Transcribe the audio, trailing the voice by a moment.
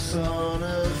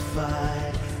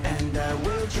personified, and I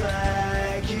will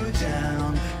drag you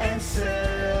down and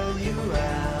sell you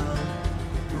out.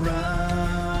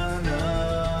 Run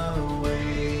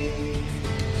away.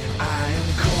 I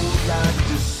am cold like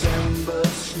December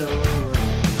snow.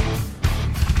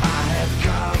 I have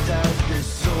carved out this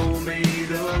soul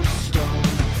made of stone,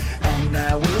 and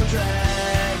I will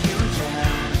drag you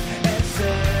down and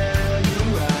sell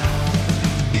you out.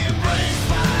 Embraced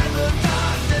by the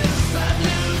darkness, I'm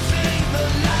losing the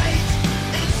light.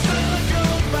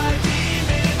 Encircled by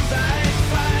demons I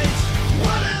fight.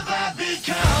 What have I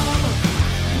become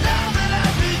now that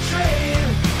I've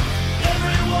betrayed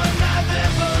everyone I've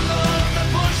ever loved? I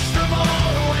pushed them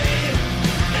all away,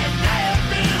 and I have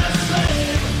been a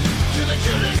slave to the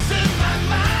Judas in my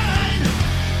mind.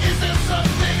 Is there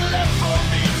something left for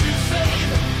me to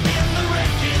save in the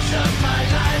wreckage of my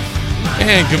life?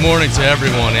 And good morning to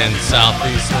everyone in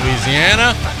Southeast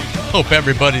Louisiana. Hope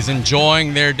everybody's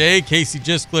enjoying their day. Casey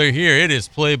Gisclair here. It is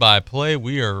play-by-play.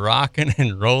 We are rocking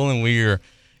and rolling.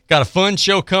 Got a fun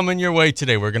show coming your way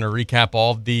today. We're going to recap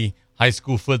all of the high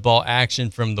school football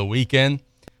action from the weekend.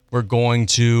 We're going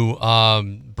to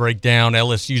break down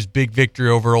LSU's big victory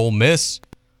over Ole Miss.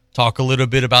 Talk a little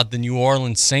bit about the New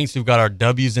Orleans Saints. We've got our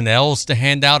W's and L's to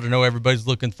hand out. I know everybody's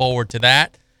looking forward to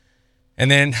that. And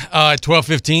then at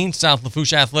 12:15, South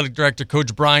Lafourche Athletic Director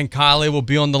Coach Brian Callais will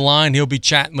be on the line. He'll be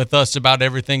chatting with us about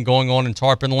everything going on in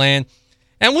Tarpon Land.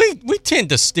 And we tend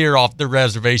to steer off the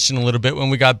reservation a little bit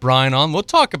when we got Brian on. We'll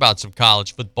talk about some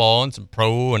college football and some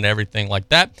pro and everything like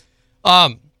that.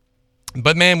 But,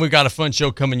 man, we've got a fun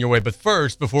show coming your way. But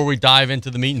first, before we dive into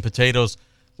the meat and potatoes,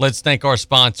 let's thank our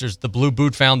sponsors, the Blue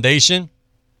Boot Foundation,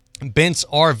 Bent's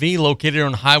RV, located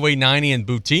on Highway 90 in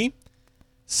Booty,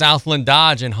 Southland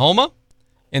Dodge in Houma,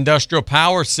 Industrial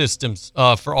Power Systems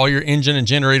for all your engine and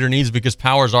generator needs, because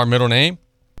power is our middle name.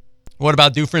 What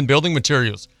about Dufresne Building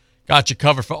Materials? Got you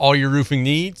covered for all your roofing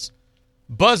needs.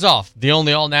 Buzz Off, the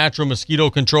only all-natural mosquito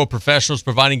control professionals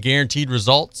providing guaranteed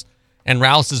results. And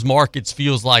Rouse's Markets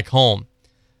feels like home.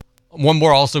 One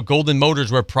more also, Golden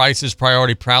Motors, where price is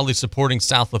priority, proudly supporting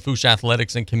South Lafourche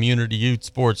athletics and community youth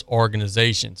sports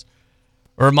organizations.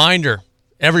 A reminder,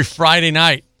 every Friday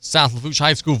night, South Lafourche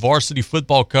High School varsity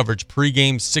football coverage,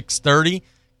 pregame 6:30,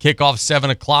 kickoff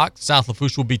 7 o'clock. South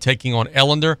Lafourche will be taking on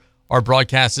Ellender. Our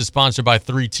broadcast is sponsored by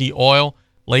 3T Oil,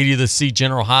 Lady of the Sea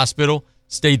General Hospital,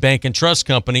 State Bank and Trust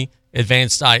Company,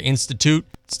 Advanced Eye Institute,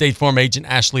 State Farm Agent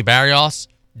Ashley Barrios,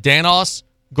 Danos,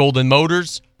 Golden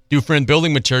Motors, Dufresne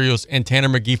Building Materials, and Tanner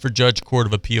McGee for Judge Court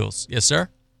of Appeals. Yes, sir?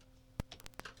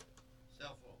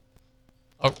 Cell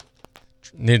phone. Oh,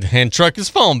 need to hand Truck his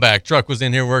phone back. Truck was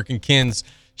in here working Ken's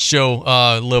show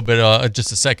a little bit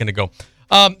just a second ago.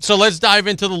 So let's dive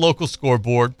into the local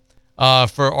scoreboard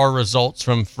for our results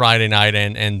from Friday night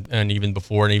and even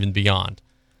before and even beyond.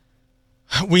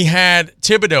 We had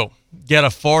Thibodaux get a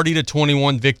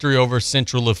 40-21 victory over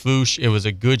Central Lafourche. It was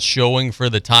a good showing for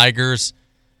the Tigers.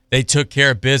 They took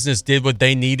care of business, did what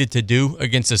they needed to do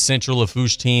against a Central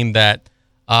Lafourche team that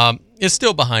is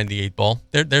still behind the eight ball.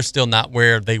 They're still not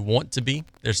where they want to be.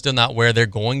 They're still not where they're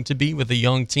going to be with a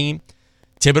young team.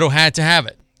 Thibodaux had to have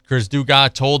it. Chris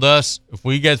Dugas told us, if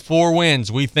we get 4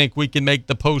 wins, we think we can make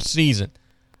the postseason.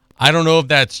 I don't know if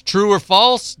that's true or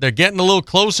false. They're getting a little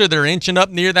closer. They're inching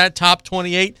up near that top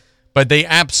 28, but they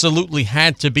absolutely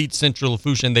had to beat Central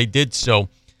Lafourche, and they did so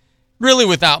really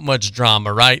without much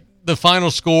drama, right? The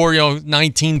final score,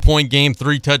 19-point game,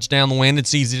 3 touchdown win.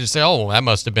 It's easy to say, oh, that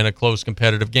must have been a close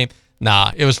competitive game.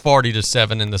 Nah, it was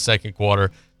 40-7 in the second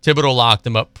quarter. Thibodaux locked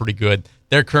them up pretty good.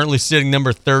 They're currently sitting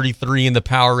number 33 in the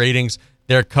power ratings.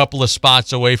 They're a couple of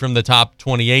spots away from the top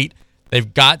 28.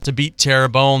 They've got to beat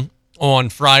Terrebonne on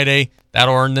Friday.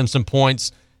 That'll earn them some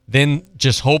points. Then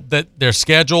just hope that their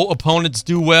schedule opponents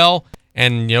do well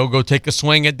and, go take a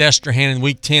swing at Destrehan in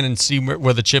Week 10 and see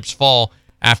where the chips fall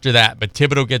after that. But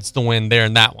Thibodaux gets the win there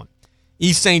in that one.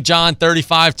 East St. John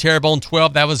 35, Terrebonne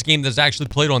 12. That was a game that was actually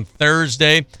played on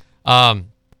Thursday.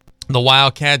 The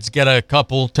Wildcats get a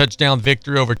couple touchdown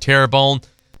victory over Terrebonne,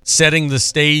 setting the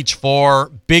stage for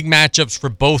big matchups for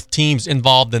both teams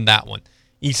involved in that one.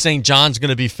 East St. John's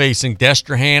going to be facing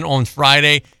Destrehan on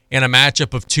Friday in a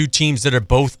matchup of 2 teams that are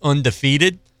both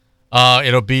undefeated.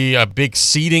 It'll be a big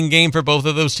seeding game for both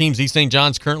of those teams. East St.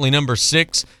 John's currently number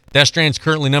 6. Destrehan's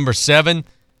currently number 7.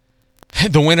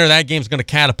 The winner of that game is going to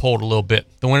catapult a little bit.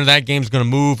 The winner of that game is going to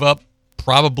move up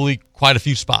probably quite a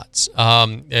few spots.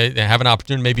 They have an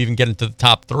opportunity to maybe even get into the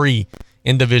top 3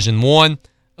 in Division 1.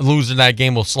 A loser in that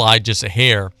game will slide just a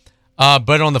hair.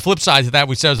 But on the flip side to that,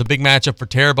 we said it was a big matchup for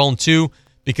Terrebonne too,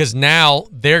 because now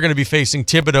they're going to be facing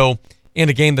Thibodaux in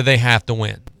a game that they have to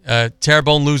win.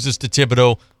 Terrebonne loses to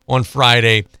Thibodaux on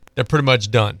Friday, they're pretty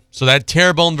much done. So that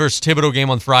Terrebonne versus Thibodaux game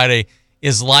on Friday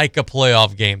is like a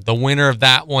playoff game. The winner of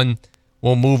that one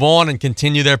will move on and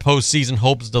continue their postseason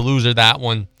hopes. The loser of that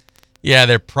one, yeah,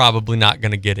 they're probably not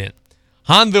going to get in.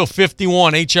 Hanville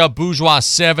 51, HL Bourgeois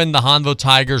 7. The Hanville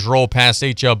Tigers roll past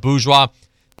HL Bourgeois.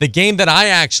 The game that I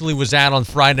actually was at on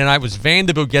Friday night was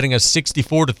Vanderbilt getting a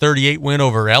 64-38 win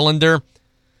over Ellender.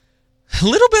 A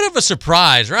little bit of a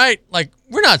surprise, right? Like,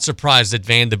 we're not surprised that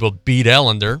Vanderbilt beat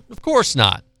Ellender. Of course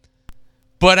not.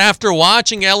 But after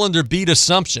watching Ellender beat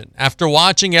Assumption, after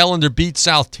watching Ellender beat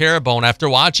South Terrebonne, after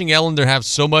watching Ellender have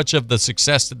so much of the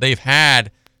success that they've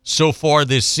had so far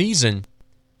this season,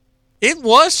 it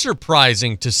was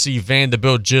surprising to see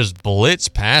Vanderbilt just blitz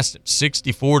past him,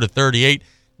 64-38.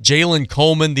 Jalen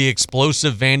Coleman, the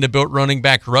explosive Vanderbilt running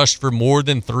back, rushed for more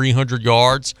than 300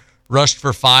 yards, rushed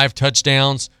for 5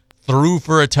 touchdowns, threw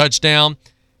for a touchdown.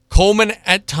 Coleman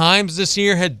at times this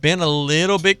year had been a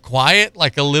little bit quiet,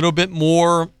 like a little bit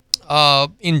more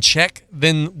in check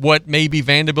than what maybe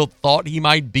Vanderbilt thought he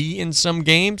might be in some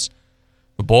games.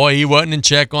 But boy, he wasn't in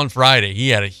check on Friday. He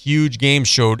had a huge game,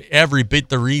 showed every bit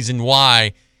the reason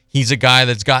why he's a guy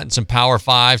that's gotten some Power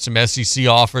 5, some SEC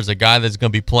offers, a guy that's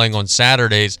going to be playing on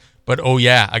Saturdays. But, oh,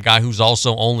 yeah, a guy who's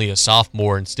also only a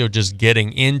sophomore and still just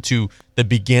getting into the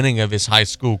beginning of his high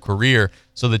school career.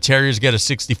 So the Terriers get a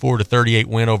 64-38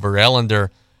 win over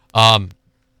Ellender.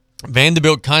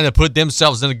 Vanderbilt kind of put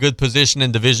themselves in a good position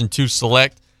in Division II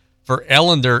Select. For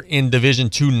Ellender in Division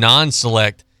II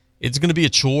Non-Select, it's going to be a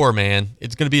chore, man.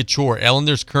 It's going to be a chore.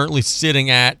 Ellender's currently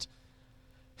sitting at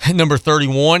number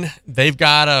 31. They've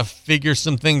got to figure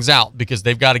some things out because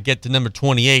they've got to get to number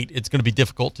 28. It's going to be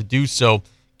difficult to do so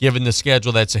given the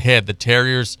schedule that's ahead.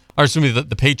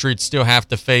 The Patriots still have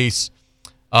to face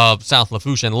South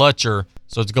Lafourche and Lutcher,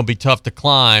 so it's going to be tough to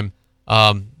climb.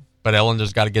 But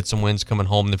Ellender's got to get some wins coming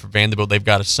home. And then for Vanderbilt, they've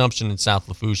got Assumption and South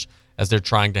Lafourche as they're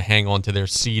trying to hang on to their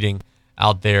seeding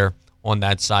out there on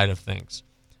that side of things.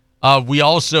 We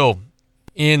also,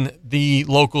 in the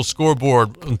local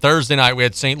scoreboard, on Thursday night, we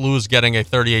had St. Louis getting a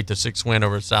 38-6 win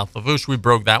over South Lafourche. We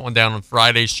broke that one down on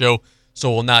Friday's show,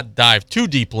 so we'll not dive too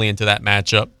deeply into that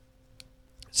matchup.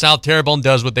 South Terrebonne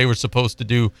does what they were supposed to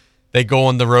do. They go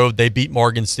on the road. They beat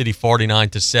Morgan City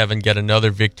 49-7, get another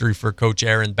victory for Coach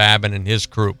Aaron Babin and his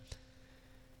crew.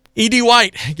 E.D.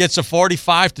 White gets a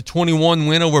 45-21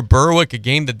 win over Berwick, a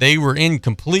game that they were in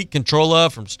complete control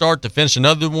of from start to finish.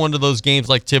 Another one of those games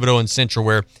like Thibodaux and Central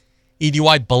where E.D.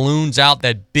 White balloons out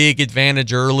that big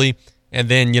advantage early, and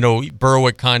then,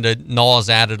 Berwick kind of gnaws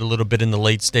at it a little bit in the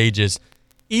late stages.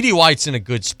 E.D. White's in a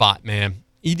good spot, man.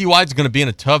 E.D. White's going to be in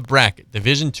a tough bracket.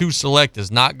 Division II Select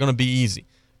is not going to be easy.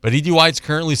 But E.D. White's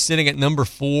currently sitting at number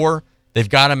 4. They've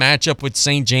got a matchup with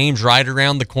St. James right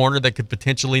around the corner that could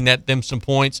potentially net them some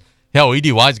points. Hell,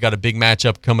 E.D. White's got a big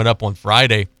matchup coming up on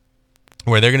Friday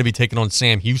where they're going to be taking on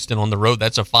Sam Houston on the road.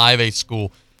 That's a 5A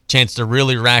school. Chance to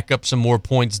really rack up some more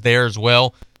points there as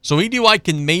well. So E.D. White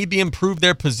can maybe improve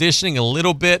their positioning a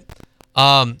little bit,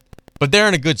 but they're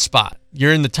in a good spot.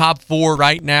 You're in the top 4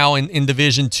 right now in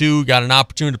Division II. Got an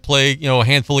opportunity to play, a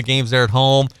handful of games there at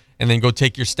home, and then go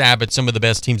take your stab at some of the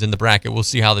best teams in the bracket. We'll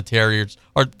see how the Terriers,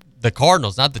 or the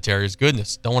Cardinals, not the Terriers,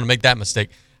 goodness, don't want to make that mistake,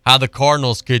 how the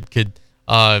Cardinals could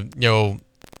how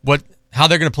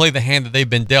they're going to play the hand that they've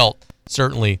been dealt,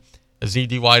 certainly, as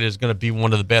E.D. White is going to be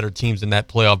one of the better teams in that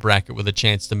playoff bracket with a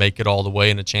chance to make it all the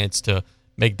way and a chance to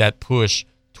make that push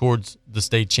towards the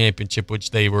state championship,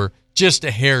 which they were just a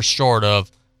hair short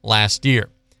of last year.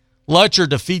 Lutcher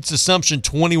defeats Assumption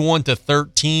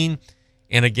 21-13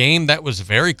 in a game that was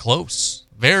very close.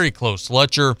 Very close.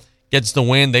 Lutcher gets the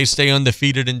win. They stay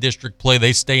undefeated in district play.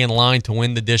 They stay in line to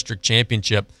win the district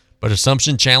championship. But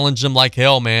Assumption challenged them like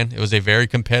hell, man. It was a very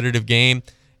competitive game,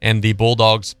 and the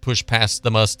Bulldogs pushed past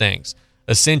the Mustangs.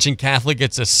 Ascension Catholic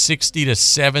gets a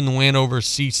 60-7 win over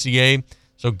CCA.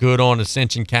 So good on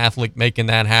Ascension Catholic making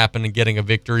that happen and getting a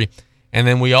victory. And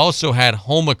then we also had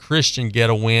Homa Christian get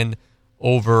a win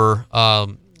over,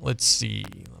 let's see,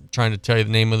 I'm trying to tell you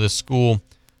the name of the school.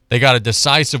 They got a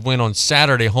decisive win on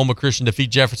Saturday. Homa Christian defeat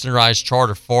Jefferson Rise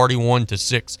Charter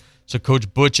 41-6. So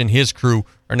Coach Butch and his crew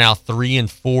are now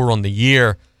 3-4 on the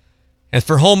year. And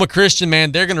for Homa Christian,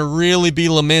 man, they're going to really be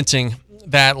lamenting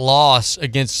that loss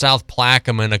against South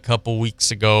Plaquemine a couple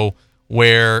weeks ago,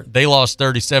 where they lost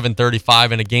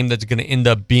 37-35 in a game that's going to end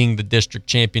up being the district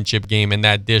championship game in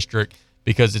that district,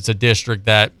 because it's a district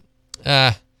that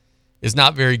is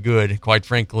not very good, quite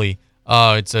frankly.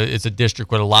 It's a district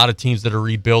with a lot of teams that are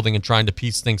rebuilding and trying to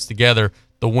piece things together.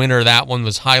 The winner of that one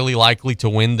was highly likely to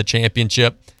win the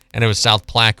championship, and it was South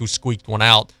Plaque who squeaked one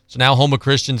out. So now Homa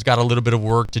Christian's got a little bit of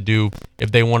work to do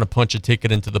if they want to punch a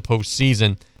ticket into the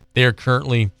postseason. They are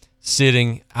currently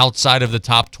sitting outside of the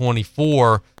top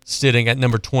 24, sitting at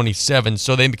number 27.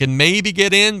 So they can maybe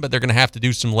get in, but they're going to have to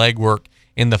do some legwork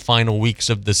in the final weeks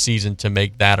of the season to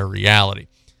make that a reality.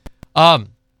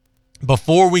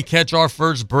 Before we catch our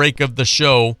first break of the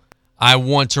show, I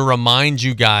want to remind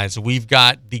you guys, we've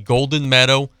got the Golden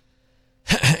Meadow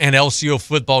and LCO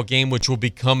football game, which will be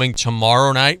coming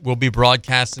tomorrow night. We'll be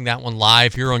broadcasting that one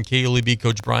live here on KLEB.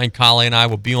 Coach Brian Callais and I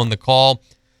will be on the call.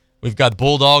 We've got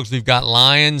Bulldogs. We've got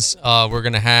Lions. We're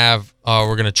going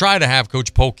to try to have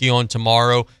Coach Polkey on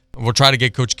tomorrow. We'll try to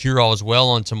get Coach Curall as well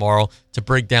on tomorrow to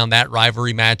break down that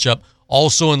rivalry matchup.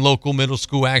 Also in local middle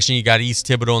school action, you got East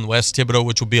Thibodaux and West Thibodaux,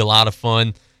 which will be a lot of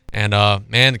fun. And,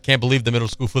 man, I can't believe the middle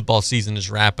school football season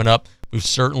is wrapping up. We've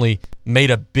certainly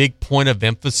made a big point of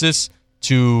emphasis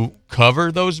to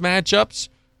cover those matchups.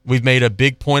 We've made a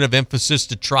big point of emphasis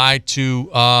to try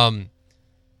to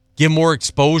give more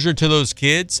exposure to those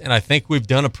kids, and I think we've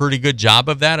done a pretty good job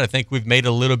of that. I think we've made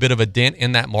a little bit of a dent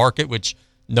in that market, which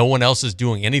no one else is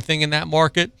doing anything in that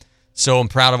market. So I'm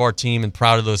proud of our team and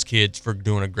proud of those kids for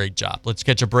doing a great job. Let's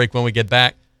catch a break when we get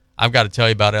back. I've got to tell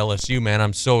you about LSU, man.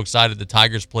 I'm so excited the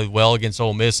Tigers played well against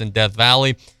Ole Miss in Death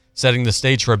Valley, setting the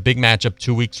stage for a big matchup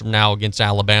 2 weeks from now against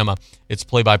Alabama. It's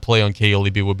play-by-play on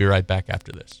KLEB. We'll be right back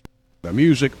after this. The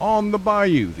music on the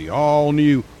Bayou, the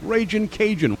all-new Ragin'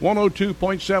 Cajun 102.7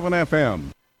 FM.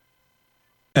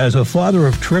 As a father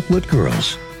of triplet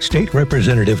girls, State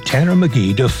Representative Tanner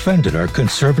McGee defended our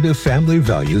conservative family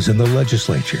values in the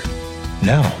legislature.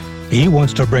 Now, he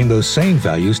wants to bring those same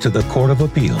values to the Court of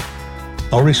Appeal.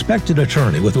 A respected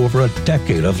attorney with over a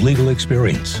decade of legal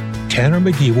experience, Tanner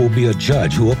McGee will be a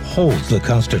judge who upholds the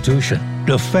Constitution,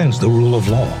 defends the rule of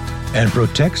law, and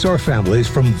protects our families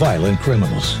from violent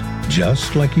criminals,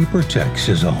 just like he protects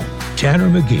his own. Tanner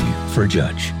McGee for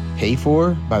judge. Paid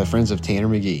for by the Friends of Tanner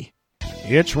McGee.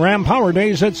 It's Ram Power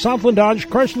Days at Southland Dodge,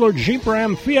 Chrysler, Jeep,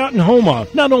 Ram, Fiat, and Homa.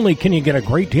 Not only can you get a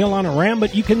great deal on a Ram,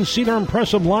 but you can see their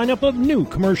impressive lineup of new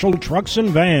commercial trucks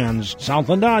and vans.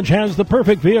 Southland Dodge has the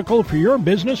perfect vehicle for your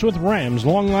business with Ram's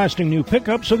long-lasting new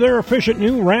pickups or their efficient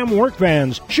new Ram work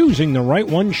vans. Choosing the right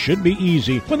one should be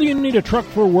easy. Whether you need a truck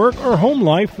for work or home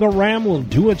life, the Ram will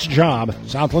do its job.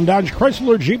 Southland Dodge,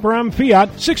 Chrysler, Jeep, Ram,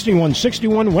 Fiat,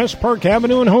 6161 West Park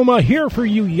Avenue in Homa, here for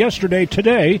you yesterday,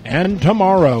 today, and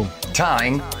tomorrow.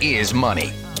 Time is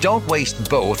money. Don't waste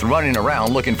both running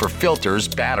around looking for filters,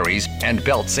 batteries, and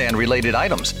belt sand related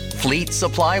items. Fleet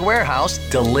Supply Warehouse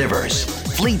delivers.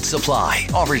 Fleet Supply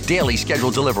offers daily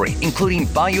scheduled delivery, including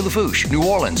Bayou Lafourche, New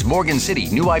Orleans, Morgan City,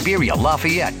 New Iberia,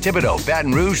 Lafayette, Thibodaux,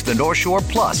 Baton Rouge, the North Shore,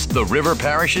 plus the river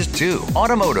parishes too.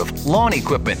 Automotive, lawn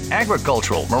equipment,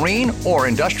 agricultural, marine, or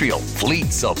industrial. Fleet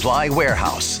Supply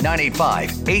Warehouse,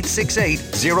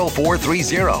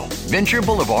 985-868-0430. Venture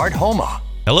Boulevard, Homa.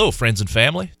 Hello, friends and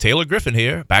family. Taylor Griffin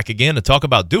here, back again to talk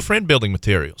about Dufresne Building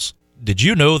Materials. Did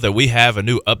you know that we have a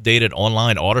new updated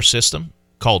online order system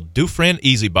called Dufresne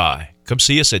Easy Buy? Come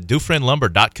see us at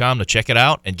DufresneLumber.com to check it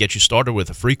out and get you started with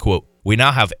a free quote. We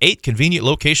now have 8 convenient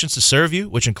locations to serve you,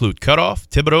 which include Cutoff,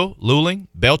 Thibodaux, Luling,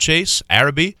 Bellchase,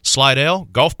 Araby, Slidell,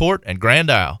 Gulfport, and Grand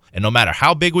Isle. And no matter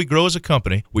how big we grow as a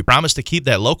company, we promise to keep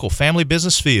that local family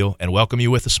business feel and welcome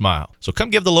you with a smile. So come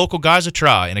give the local guys a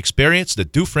try and experience the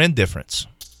Dufresne difference.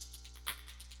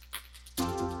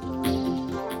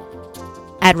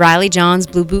 At Riley John's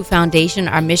Blue Boot Foundation,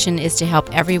 our mission is to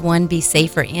help everyone be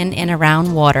safer in and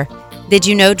around water. Did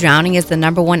you know drowning is the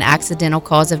 #1 accidental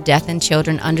cause of death in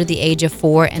children under the age of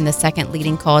 4 and the second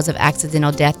leading cause of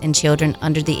accidental death in children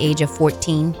under the age of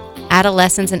 14?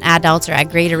 Adolescents and adults are at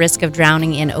greater risk of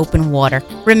drowning in open water.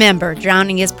 Remember,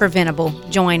 drowning is preventable.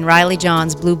 Join Riley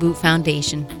John's Blue Boot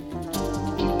Foundation.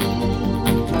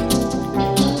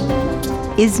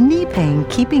 Is knee pain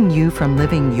keeping you from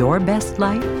living your best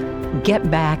life?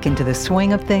 Get back into the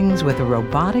swing of things with a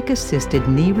robotic-assisted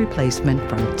knee replacement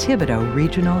from Thibodaux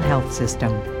Regional Health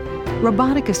System.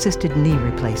 Robotic-assisted knee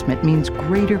replacement means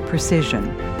greater precision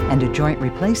and a joint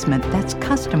replacement that's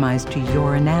customized to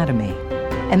your anatomy.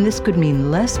 And this could mean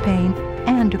less pain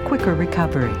and a quicker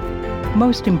recovery.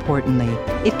 Most importantly,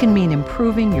 it can mean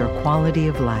improving your quality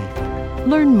of life.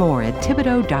 Learn more at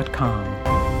Thibodaux.com.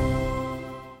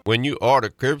 When you order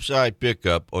curbside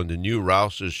pickup on the new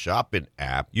Rouse's shopping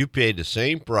app, you pay the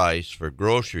same price for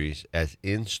groceries as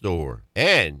in-store.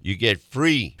 And you get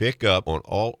free pickup on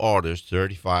all orders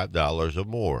 $35 or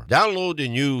more. Download the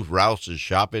new Rouse's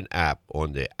shopping app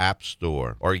on the App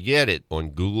Store or get it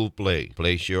on Google Play.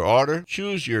 Place your order,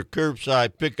 choose your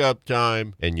curbside pickup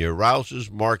time, and your Rouse's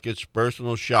Markets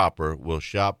personal shopper will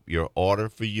shop your order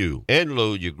for you and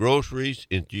load your groceries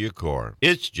into your car.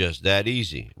 It's just that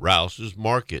easy. Rouse's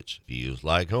Markets feels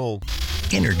like home.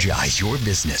 Energize your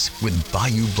business with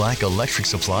Bayou Black Electric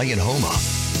Supply in Houma.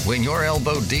 When you're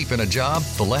elbow deep in a job,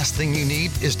 the last thing you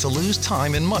need is to lose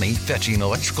time and money fetching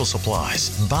electrical supplies.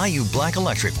 Bayou Black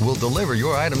Electric will deliver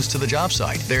your items to the job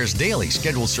site. There's daily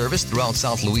scheduled service throughout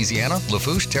South Louisiana,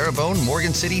 Lafourche, Terrebonne,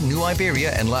 Morgan City, New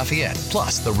Iberia, and Lafayette,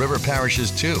 plus the river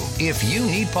parishes too. If you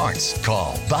need parts,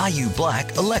 call Bayou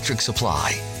Black Electric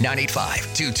Supply,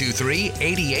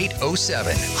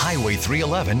 985-223-8807, Highway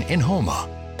 311 in Houma.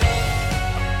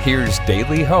 Here's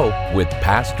Daily Hope with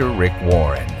Pastor Rick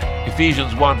Warren.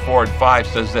 Ephesians 1:4-5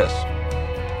 says this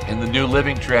in the New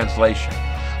Living Translation.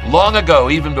 Long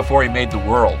ago, even before he made the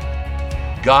world,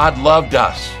 God loved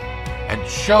us and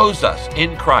chose us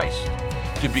in Christ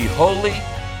to be holy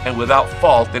and without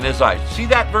fault in his eyes. See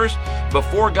that verse?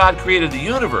 Before God created the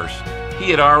universe,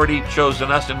 he had already chosen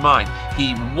us in mind.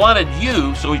 He wanted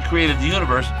you, so he created the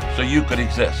universe so you could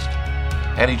exist.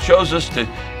 And he chose us to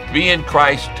be in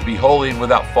Christ, to be holy and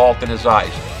without fault in his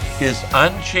eyes. His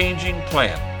unchanging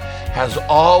plan has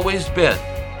always been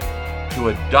to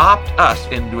adopt us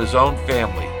into his own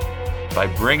family by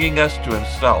bringing us to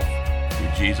himself through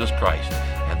Jesus Christ.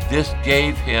 And this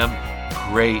gave him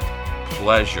great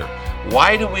pleasure.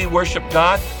 Why do we worship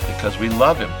God? Because we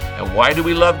love him. And why do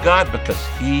we love God? Because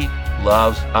he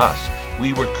loves us.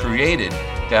 We were created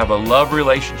to have a love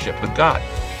relationship with God.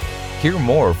 Hear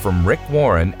more from Rick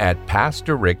Warren at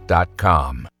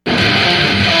PastorRick.com.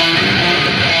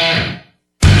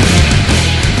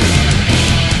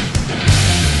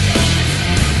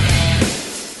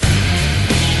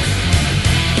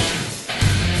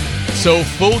 So,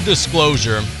 full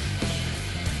disclosure,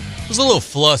 I was a little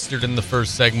flustered in the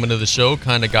first segment of the show.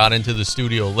 Kind of got into the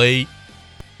studio late.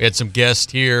 We had some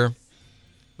guests here.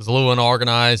 Was a little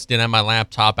unorganized. Didn't have my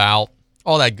laptop out.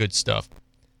 All that good stuff.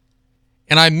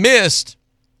 And I missed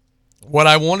what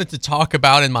I wanted to talk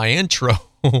about in my intro,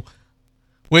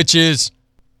 which is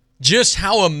just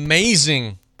how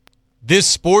amazing this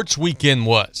sports weekend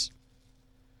was.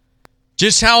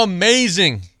 Just how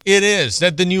amazing it is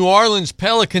that the New Orleans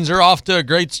Pelicans are off to a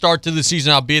great start to the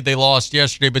season, albeit they lost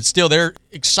yesterday, but still they're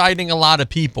exciting a lot of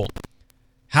people.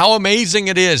 How amazing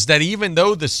it is that even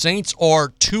though the Saints are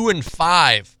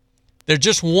 2-5, they're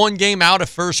just one game out of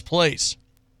first place.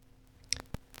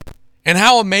 And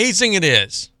how amazing it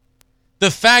is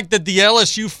the fact that the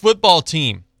LSU football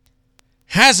team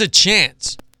has a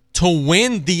chance to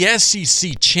win the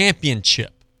SEC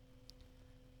championship.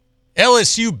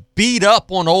 LSU beat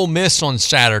up on Ole Miss on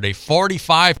Saturday,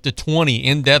 45-20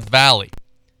 in Death Valley.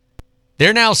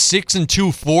 They're now 6-2,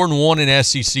 4-1 in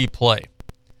SEC play.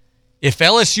 If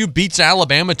LSU beats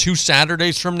Alabama 2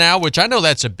 Saturdays from now, which I know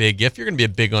that's a big if, you're going to be a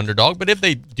big underdog, but if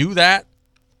they do that,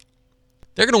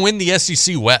 they're going to win the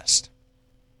SEC West.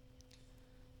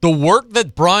 The work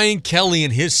that Brian Callais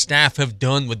and his staff have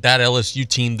done with that LSU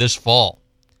team this fall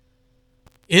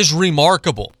is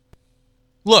remarkable.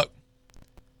 Look,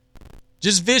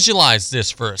 just visualize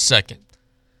this for a second.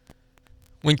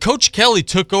 When Coach Kelly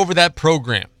took over that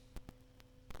program,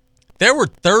 there were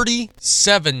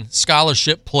 37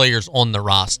 scholarship players on the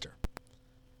roster.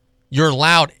 You're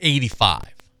allowed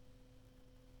 85.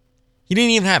 He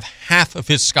didn't even have half of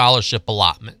his scholarship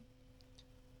allotment.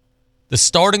 The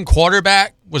starting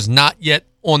quarterback was not yet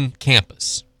on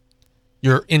campus.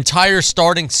 Your entire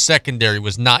starting secondary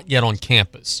was not yet on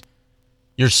campus.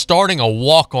 You're starting a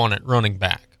walk-on at running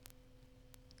back.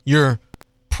 Your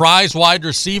prize wide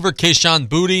receiver, Keyshawn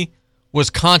Boutte, was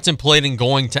contemplating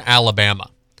going to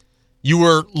Alabama. You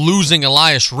were losing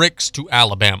Elias Ricks to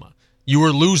Alabama. You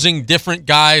were losing different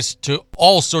guys to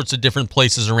all sorts of different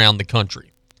places around the country.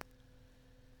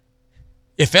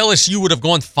 If LSU would have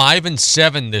gone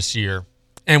 5-7 this year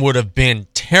and would have been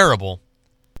terrible,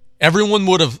 everyone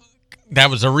would have, that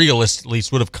was a realist at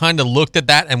least, would have kind of looked at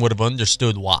that and would have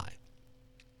understood why.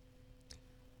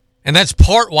 And that's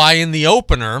part why in the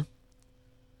opener,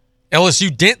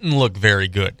 LSU didn't look very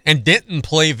good and didn't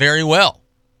play very well.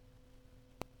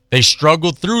 They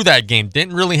struggled through that game,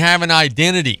 didn't really have an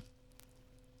identity,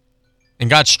 and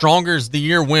got stronger as the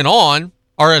year went on,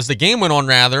 or as the game went on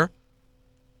rather,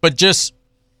 but just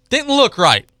didn't look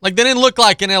right. Like they didn't look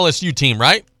like an LSU team,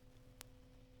 right?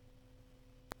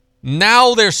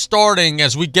 Now they're starting,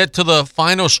 as we get to the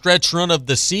final stretch run of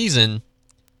the season,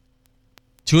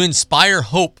 to inspire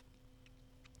hope.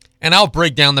 And I'll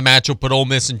break down the matchup with Ole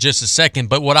Miss in just a second,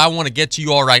 but what I want to get to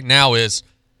you all right now is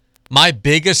my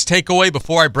biggest takeaway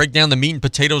before I break down the meat and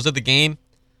potatoes of the game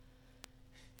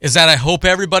is that I hope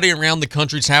everybody around the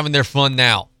country is having their fun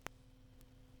now.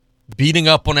 Beating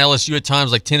up on LSU at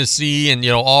times like Tennessee and,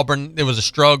 Auburn, it was a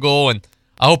struggle, and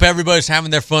I hope everybody's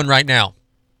having their fun right now.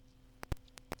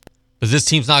 because this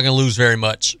team's not going to lose very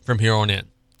much from here on in.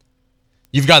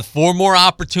 You've got 4 more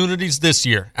opportunities this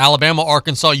year. Alabama,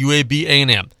 Arkansas, UAB,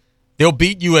 A&M. They'll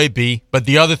beat UAB, but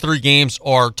the other 3 games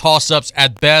are toss-ups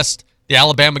at best. The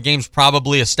Alabama game's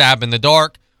probably a stab in the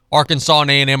dark. Arkansas and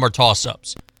A&M are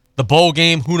toss-ups. The bowl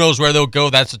game, who knows where they'll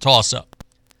go? That's a toss-up.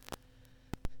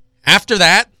 After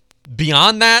that,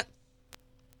 beyond that,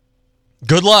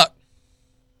 good luck.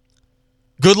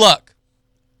 Good luck.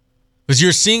 Because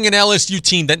you're seeing an LSU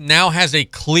team that now has a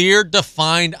clear,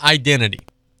 defined identity.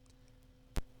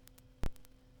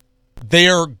 They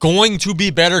are going to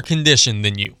be better conditioned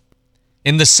than you.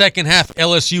 In the second half,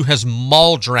 LSU has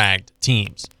maul-dragged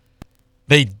teams.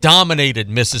 They dominated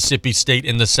Mississippi State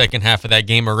in the second half of that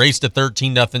game, erased a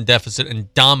 13-0 deficit,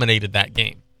 and dominated that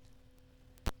game.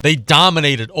 They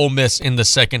dominated Ole Miss in the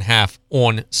second half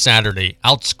on Saturday,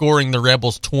 outscoring the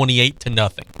Rebels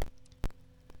 28-0.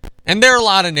 And there are a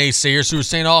lot of naysayers who are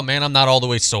saying, oh, man, I'm not all the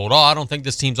way sold. Oh, I don't think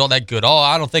this team's all that good. Oh,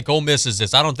 I don't think Ole Miss is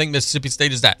this. I don't think Mississippi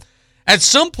State is that. At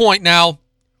some point now,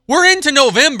 we're into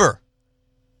November.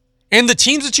 And the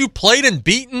teams that you played and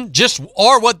beaten just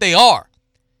are what they are.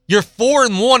 You're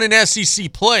 4-1 in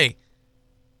SEC play.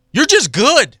 You're just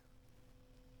good.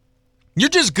 You're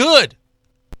just good.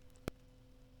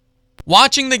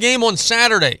 Watching the game on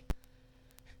Saturday,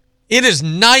 it is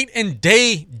night and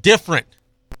day different.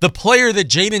 The player that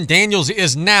Jaden Daniels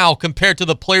is now compared to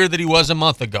the player that he was a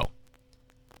month ago.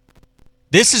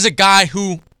 This is a guy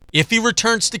who, if he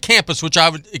returns to campus, which I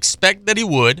would expect that he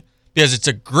would, because it's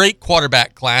a great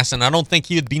quarterback class, and I don't think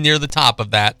he would be near the top of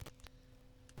that.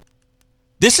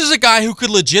 This is a guy who could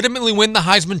legitimately win the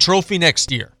Heisman Trophy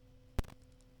next year.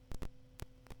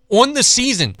 On the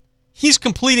season, he's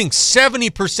completing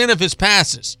 70% of his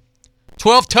passes.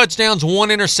 12 touchdowns,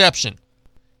 1 interception.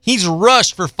 He's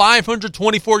rushed for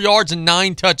 524 yards and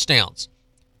 9 touchdowns.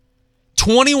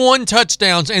 21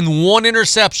 touchdowns and 1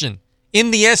 interception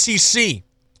in the SEC.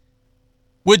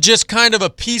 With just kind of a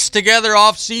pieced together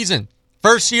off season.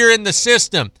 First year in the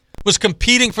system. Was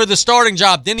competing for the starting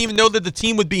job. Didn't even know that the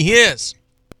team would be his.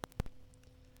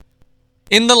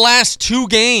 In the last 2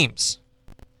 games,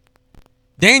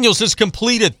 Daniels has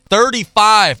completed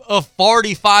 35 of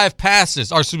 45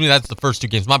 passes. Or excuse me, that's the first 2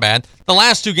 games. My bad. The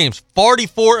last 2 games,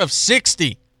 44 of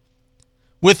 60.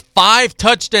 With 5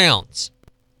 touchdowns.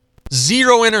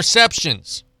 0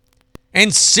 interceptions.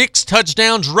 And 6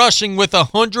 touchdowns rushing with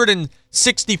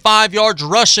 165 yards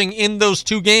rushing in those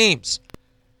 2 games.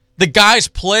 The guy's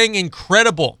playing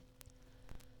incredible.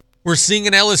 We're seeing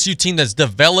an LSU team that's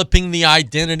developing the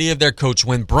identity of their coach.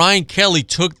 When Brian Callais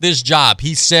took this job,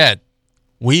 he said,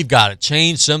 we've got to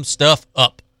change some stuff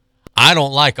up. I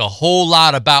don't like a whole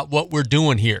lot about what we're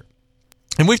doing here.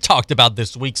 And we've talked about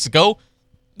this weeks ago.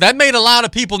 That made a lot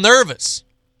of people nervous.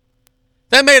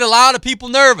 A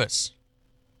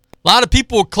lot of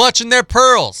people were clutching their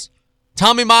pearls.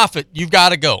 Tommy Moffitt, you've got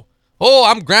to go. Oh,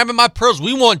 I'm grabbing my pearls.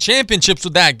 We won championships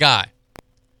with that guy.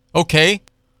 Okay.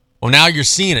 Well, now you're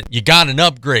seeing it. You got an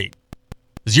upgrade.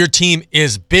 Because your team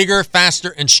is bigger, faster,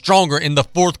 and stronger in the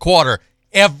fourth quarter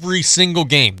every single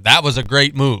game. That was a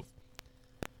great move.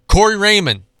 Corey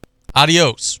Raymond,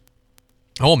 adios.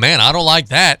 Oh, man, I don't like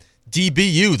that.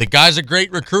 DBU, the guy's a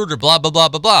great recruiter, blah, blah, blah,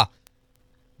 blah, blah.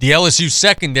 The LSU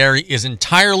secondary is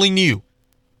entirely new,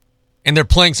 and they're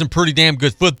playing some pretty damn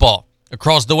good football.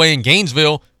 Across the way in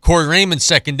Gainesville, Corey Raymond's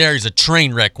secondary is a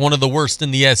train wreck, one of the worst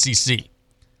in the SEC.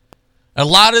 A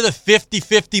lot of the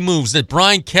 50-50 moves that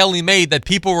Brian Callais made that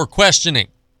people were questioning,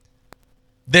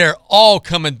 they're all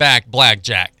coming back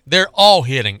blackjack. They're all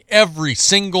hitting, every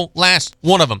single last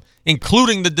one of them,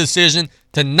 including the decision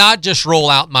to not just roll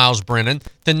out Miles Brennan,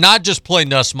 to not just play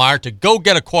Nussmeier, to go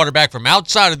get a quarterback from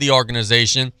outside of the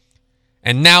organization,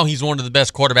 and now he's one of the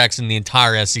best quarterbacks in the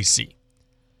entire SEC.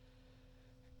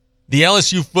 The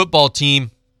LSU football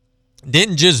team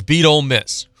didn't just beat Ole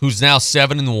Miss, who's now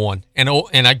 7-1,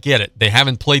 and I get it. They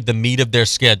haven't played the meat of their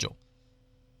schedule.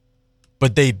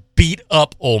 But they beat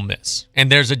up Ole Miss,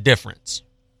 and there's a difference.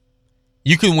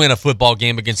 You can win a football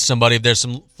game against somebody if there's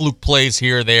some fluke plays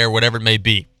here or there, whatever it may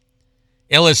be.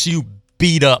 LSU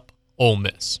beat up Ole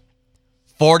Miss.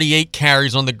 48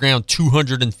 carries on the ground,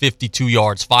 252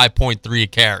 yards, 5.3 a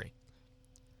carry.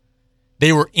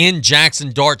 They were in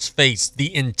Jackson Dart's face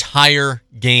the entire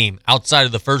game. Outside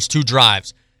of the first 2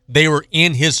 drives, they were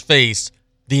in his face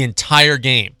the entire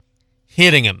game,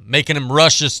 hitting him, making him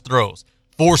rush his throws,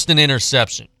 forced an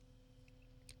interception,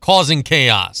 causing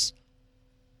chaos.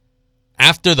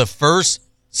 After the first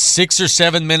 6 or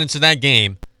 7 minutes of that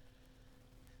game,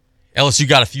 LSU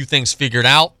got a few things figured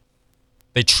out.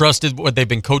 They trusted what they've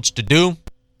been coached to do.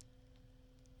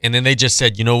 And then they just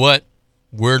said, you know what?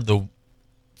 We're the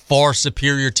far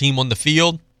superior team on the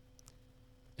field,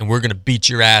 and we're going to beat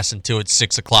your ass until it's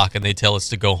 6 o'clock and they tell us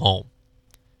to go home.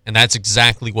 And that's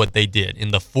exactly what they did.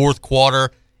 In the fourth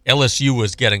quarter, LSU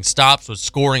was getting stops, was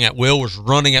scoring at will, was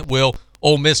running at will.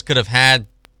 Ole Miss could have had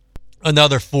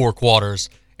another 4 quarters,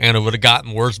 and it would have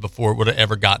gotten worse before it would have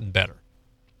ever gotten better.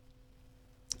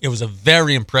 It was a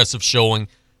very impressive showing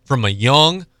from a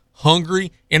young,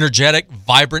 hungry, energetic,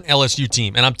 vibrant LSU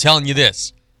team. And I'm telling you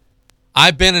this,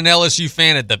 I've been an LSU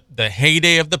fan at the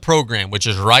heyday of the program, which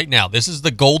is right now. This is the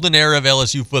golden era of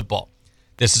LSU football.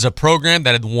 This is a program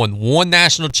that had won 1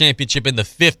 national championship in the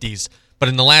 50s, but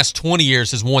in the last 20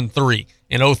 years has won 3,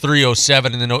 in 03,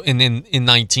 07, and in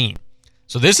 19.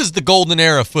 So this is the golden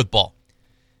era of football.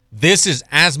 This is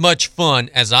as much fun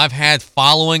as I've had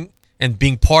following and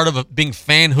being part of being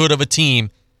fanhood of a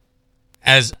team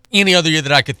as any other year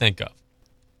that I could think of.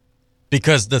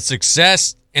 Because the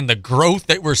success and the growth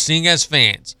that we're seeing as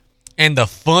fans and the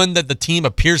fun that the team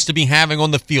appears to be having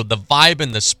on the field, the vibe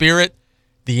and the spirit,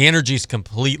 the energy is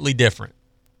completely different.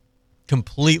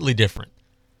 Completely different.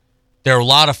 There are a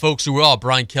lot of folks who are,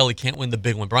 Brian Callais can't win the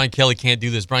big one. Brian Callais can't do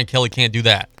this. Brian Callais can't do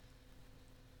that.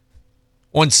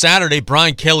 On Saturday,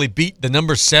 Brian Callais beat the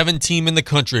number 7 team in the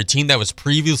country, a team that was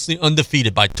previously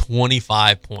undefeated, by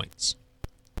 25 points.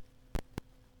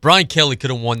 Brian Callais could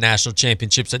have won national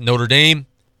championships at Notre Dame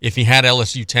if he had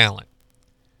LSU talent.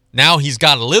 Now he's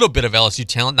got a little bit of LSU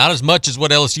talent, not as much as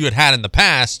what LSU had in the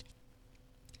past,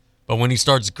 but when he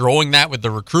starts growing that with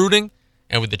the recruiting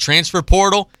and with the transfer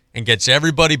portal and gets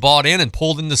everybody bought in and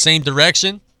pulled in the same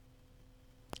direction,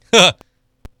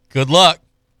 good luck.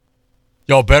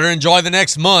 Y'all better enjoy the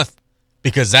next month,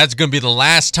 because that's going to be the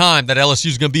last time that LSU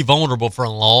is going to be vulnerable for a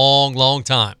long, long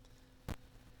time.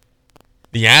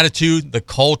 The attitude, the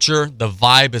culture, the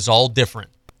vibe is all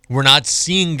different. We're not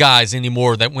seeing guys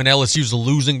anymore that when LSU's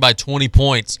losing by 20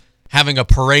 points, having a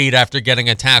parade after getting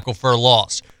a tackle for a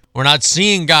loss. We're not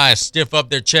seeing guys stiff up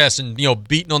their chest and,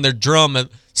 beating on their drum and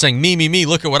saying, me,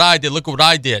 look at what I did, look at what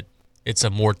I did. It's a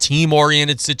more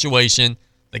team-oriented situation.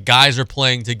 The guys are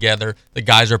playing together. The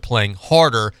guys are playing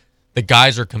harder. The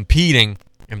guys are competing,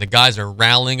 and the guys are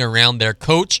rallying around their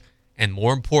coach, and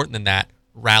more important than that,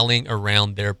 rallying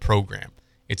around their program.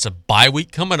 It's a bye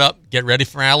week coming up. Get ready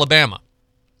for Alabama.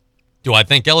 Do I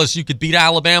think LSU could beat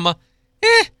Alabama?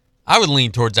 I would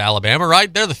lean towards Alabama,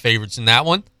 right? They're the favorites in that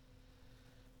one.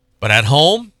 But at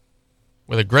home,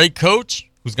 with a great coach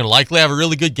who's going to likely have a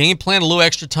really good game plan, a little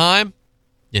extra time,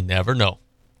 you never know.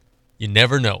 You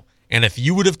never know. And if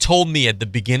you would have told me at the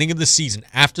beginning of the season,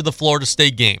 after the Florida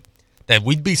State game, that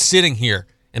we'd be sitting here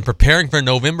and preparing for a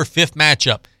November 5th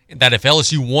matchup, and that if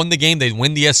LSU won the game, they'd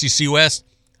win the SEC West,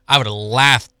 I would have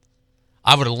laughed.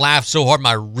 I would have laughed so hard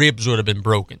my ribs would have been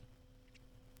broken.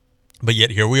 But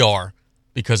yet here we are,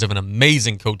 because of an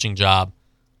amazing coaching job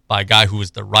by a guy who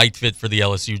is the right fit for the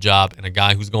LSU job, and a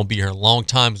guy who's going to be here a long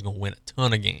time, who's going to win a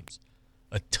ton of games.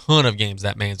 A ton of games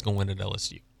that man's going to win at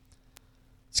LSU.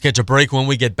 Let's catch a break. When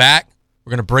we get back,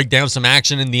 we're going to break down some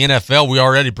action in the NFL. We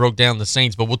already broke down the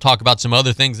Saints, but we'll talk about some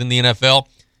other things in the NFL.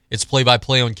 It's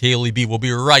play-by-play on KLEB. We'll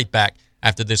be right back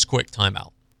after this quick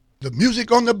timeout. The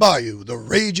music on the bayou, the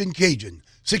Ragin' Cajun,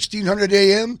 1600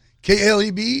 AM,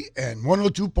 KLEB, and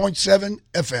 102.7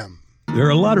 FM. There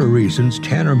are a lot of reasons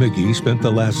Tanner McGee spent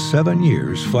the last 7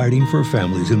 years fighting for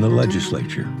families in the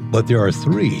legislature, but there are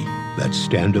 3 that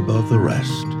stand above the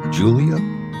rest: Julia,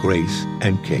 Grace,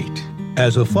 and Kate.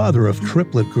 As a father of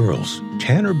triplet girls,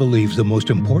 Tanner believes the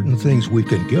most important things we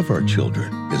can give our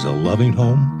children is a loving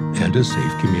home and a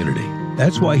safe community.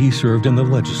 That's why he served in the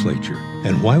legislature,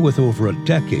 and why, with over a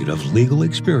decade of legal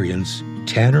experience,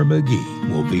 Tanner McGee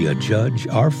will be a judge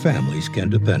our families can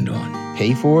depend on.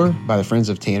 Paid for by the Friends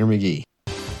of Tanner McGee.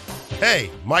 Hey,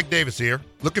 Mike Davis here.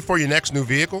 Looking for your next new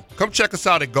vehicle? Come check us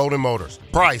out at Golden Motors.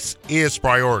 Price is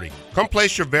priority. Come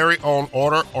place your very own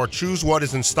order or choose what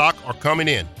is in stock or coming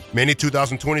in. Many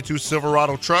 2022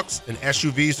 Silverado trucks and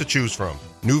SUVs to choose from.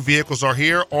 New vehicles are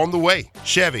here on the way.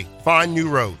 Chevy, find new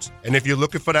roads. And if you're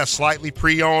looking for that slightly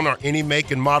pre-owned or any make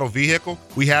and model vehicle,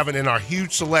 we have it in our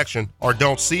huge selection, or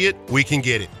don't see it, we can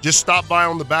get it. Just stop by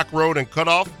on the back road and cut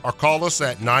off, or call us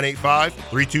at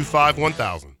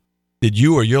 985-325-1000. Did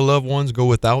you or your loved ones go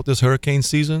without this hurricane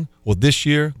season? Well, this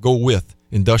year, go with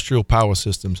Industrial Power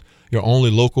Systems, your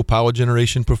only local power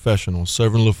generation professional,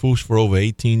 serving Lafourche for over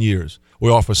 18 years.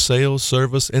 We offer sales,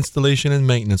 service, installation, and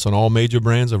maintenance on all major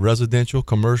brands of residential,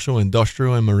 commercial,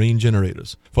 industrial, and marine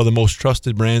generators for the most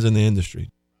trusted brands in the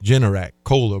industry: Generac,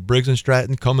 Kohler, Briggs &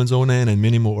 Stratton, Cummins Onan, and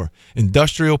many more.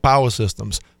 Industrial Power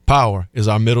Systems. Power is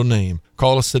our middle name.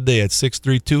 Call us today at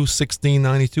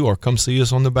 632-1692 or come see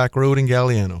us on the back road in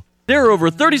Galliano. There are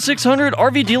over 3,600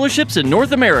 RV dealerships in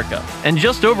North America, and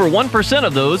just over 1%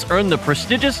 of those earn the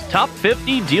prestigious Top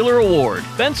 50 Dealer Award.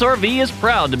 Fence RV is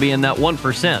proud to be in that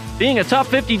 1%. Being a Top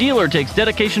 50 dealer takes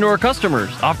dedication to our customers,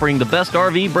 offering the best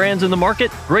RV brands in the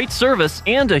market, great service,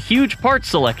 and a huge parts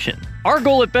selection. Our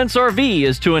goal at Bent's RV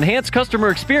is to enhance customer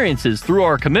experiences through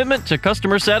our commitment to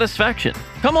customer satisfaction.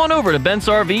 Come on over to Bent's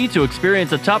RV to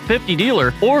experience a top 50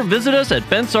 dealer or visit us at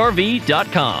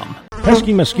bentsrv.com.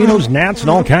 Pesky mosquitoes, gnats, and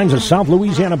all kinds of South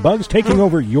Louisiana bugs taking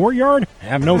over your yard?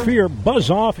 Have no fear, Buzz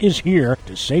Off is here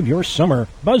to save your summer.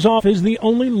 Buzz Off is the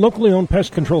only locally owned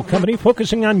pest control company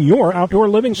focusing on your outdoor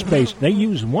living space. They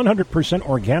use 100%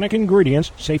 organic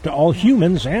ingredients, safe to all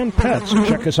humans and pets.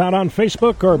 Check us out on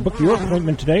Facebook or book your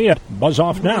appointment today at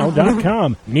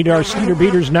buzzoffnow.com. Need our skeeter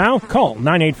beaters now? Call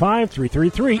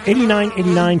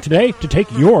 985-333-8989 today to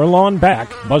take your lawn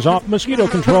back. Buzz Off Mosquito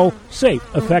Control. Safe,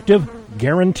 effective,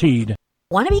 guaranteed.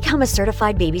 Want to become a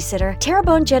certified babysitter?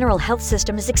 Terrebonne General Health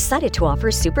System is excited to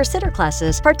offer Super Sitter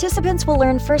classes. Participants will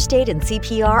learn first aid and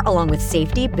CPR along with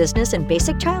safety, business, and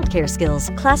basic childcare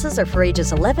skills. Classes are for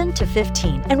ages 11 to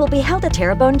 15 and will be held at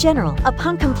Terrebonne General.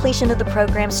 Upon completion of the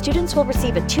program, students will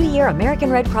receive a 2-year American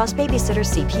Red Cross Babysitter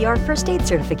CPR first aid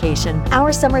certification.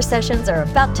 Our summer sessions are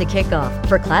about to kick off.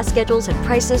 For class schedules and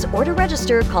prices or to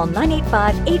register, call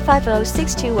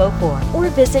 985-850-6204 or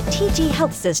visit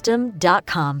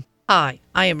tghealthsystem.com. Hi,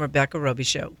 I am Rebecca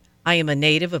Robichaud. I am a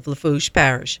native of Lafourche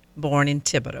Parish, born in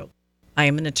Thibodaux. I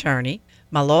am an attorney.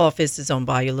 My law office is on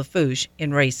Bayou Lafourche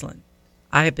in Raceland.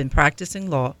 I have been practicing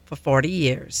law for 40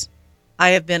 years. I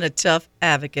have been a tough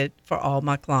advocate for all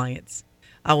my clients.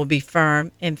 I will be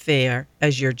firm and fair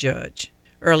as your judge.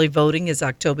 Early voting is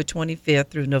October 25th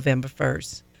through November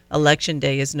 1st. Election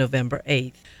day is November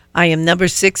 8th. I am number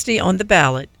 60 on the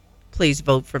ballot. Please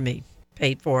vote for me.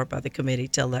 Paid for by the committee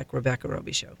to elect Rebecca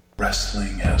Robichaud.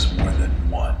 Wrestling has more than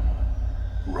one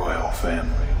royal family.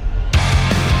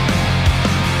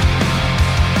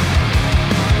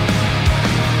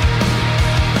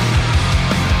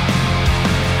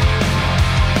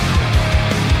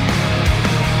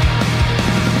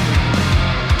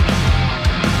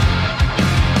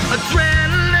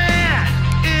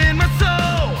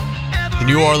 The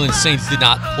New Orleans Saints did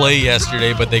not play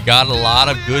yesterday, but they got a lot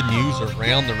of good news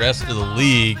around the rest of the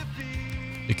league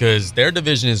because their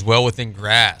division is well within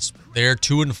grasp. They're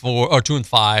 2-4 or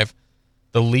 2-5.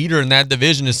 The leader in that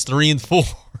division is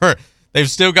 3-4. They've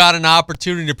still got an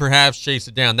opportunity to perhaps chase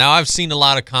it down. Now, I've seen a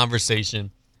lot of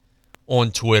conversation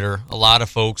on Twitter, a lot of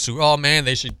folks who, oh man,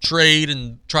 they should trade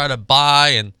and try to buy,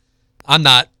 and I'm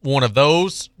not one of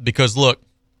those because look,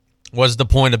 what's the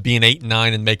point of being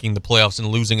 8-9 and making the playoffs and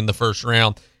losing in the first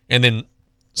round and then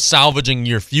salvaging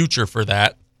your future for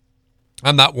that?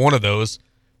 I'm not one of those.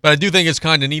 But I do think it's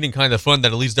kind of neat and kind of fun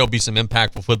that at least there'll be some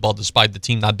impactful football despite the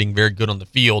team not being very good on the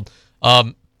field.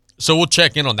 So we'll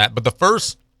check in on that. But the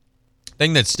first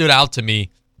thing that stood out to me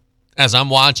as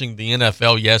I'm watching the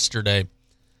NFL yesterday,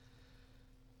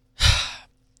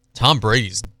 Tom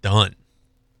Brady's done.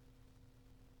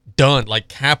 Done. Like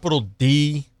capital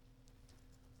D.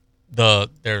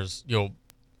 There's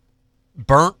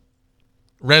burnt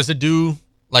residue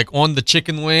like on the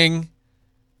chicken wing.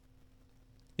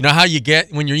 You know how you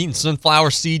get when you're eating sunflower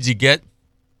seeds, you get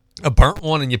a burnt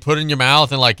one and you put it in your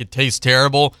mouth and like it tastes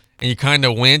terrible and you kind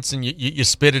of wince and you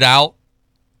spit it out.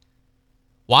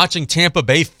 Watching Tampa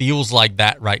Bay feels like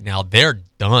that right now. They're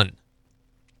done.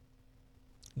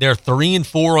 They're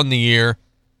 3-4 on the year.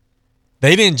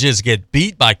 They didn't just get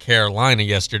beat by Carolina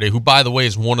yesterday, who, by the way,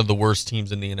 is one of the worst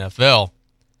teams in the NFL.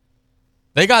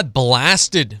 They got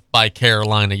blasted by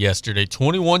Carolina yesterday,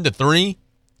 21-3.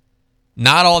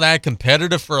 Not all that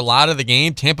competitive for a lot of the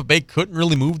game. Tampa Bay couldn't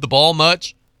really move the ball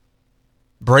much.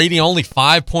 Brady only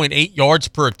 5.8 yards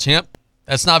per attempt.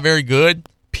 That's not very good.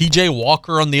 P.J.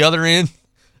 Walker on the other end,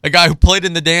 a guy who played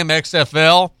in the damn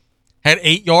XFL, had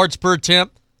 8 yards per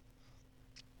attempt.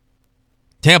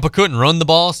 Tampa couldn't run the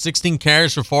ball. 16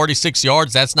 carries for 46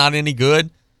 yards. That's not any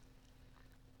good.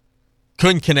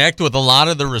 Couldn't connect with a lot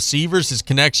of the receivers. His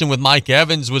connection with Mike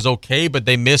Evans was okay, but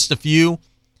they missed a few.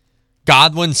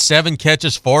 Godwin, 7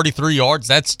 catches, 43 yards.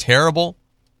 That's terrible.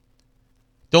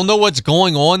 Don't know what's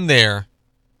going on there.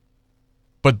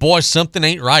 But, boy, something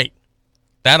ain't right.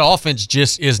 That offense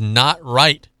just is not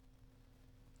right.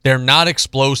 They're not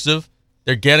explosive.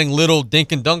 They're getting little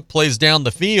dink and dunk plays down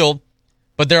the field.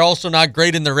 But they're also not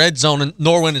great in the red zone,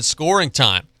 nor when it's scoring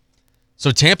time. So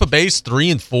Tampa Bay's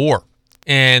 3-4.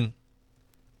 And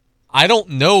I don't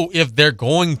know if they're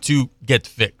going to get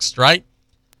fixed, right?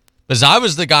 Because I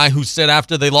was the guy who said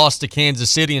after they lost to Kansas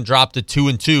City and dropped to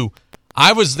 2-2,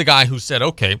 I was the guy who said,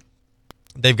 okay,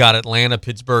 They've got Atlanta,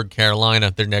 Pittsburgh,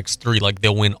 Carolina, their next 3. Like,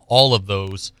 they'll win all of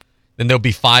those. Then they'll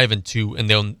be 5-2,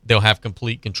 and they'll have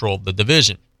complete control of the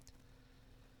division.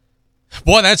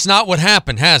 Boy, that's not what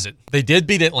happened, has it? They did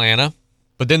beat Atlanta,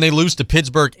 but then they lose to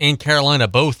Pittsburgh and Carolina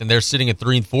both, and they're sitting at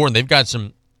 3-4, and they've got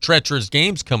some treacherous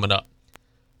games coming up.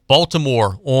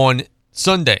 Baltimore on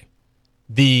Sunday.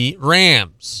 The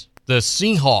Rams, the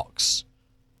Seahawks.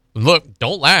 Look,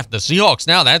 don't laugh. The Seahawks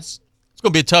now, it's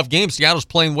going to be a tough game. Seattle's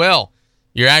playing well.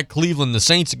 You're at Cleveland, the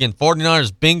Saints again,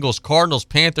 49ers, Bengals, Cardinals,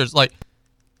 Panthers. Like,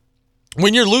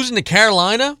 when you're losing to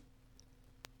Carolina,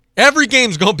 every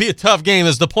game's going to be a tough game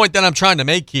is the point that I'm trying to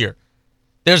make here.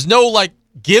 There's no, like,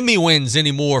 gimme wins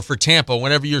anymore for Tampa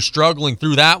whenever you're struggling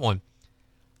through that one.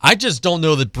 I just don't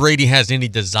know that Brady has any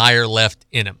desire left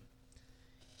in him.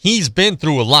 He's been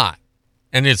through a lot.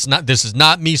 And this is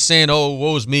not me saying, oh,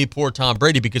 woe's me, poor Tom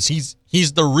Brady, because he's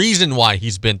the reason why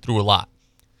he's been through a lot.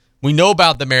 We know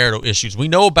about the marital issues. We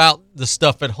know about the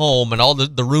stuff at home and all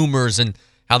the rumors and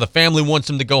how the family wants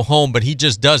him to go home, but he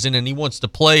just doesn't, and he wants to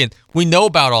play, and we know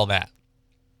about all that.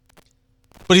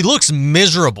 But he looks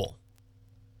miserable.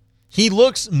 He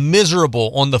looks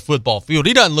miserable on the football field.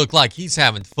 He doesn't look like he's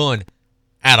having fun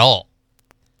at all.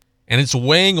 And it's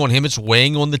weighing on him. It's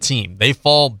weighing on the team. They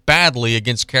fall badly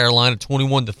against Carolina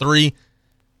 21-3.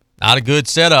 Not a good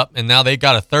setup. And now they've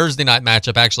got a Thursday night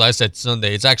matchup. Actually, I said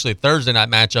Sunday. It's actually a Thursday night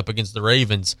matchup against the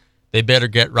Ravens. They better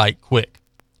get right quick.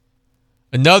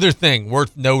 Another thing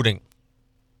worth noting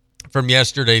from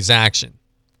yesterday's action.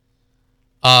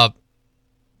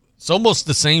 It's almost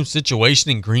the same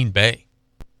situation in Green Bay.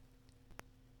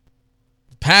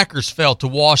 The Packers fell to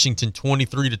Washington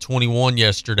 23-21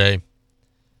 yesterday.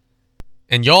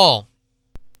 And y'all,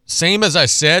 same as I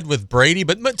said with Brady,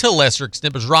 but to a lesser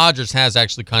extent, because Rodgers has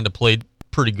actually kind of played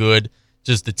pretty good.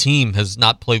 Just the team has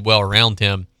not played well around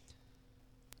him.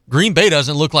 Green Bay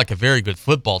doesn't look like a very good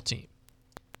football team.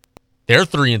 They're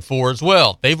 3-4 as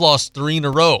well. They've lost 3 in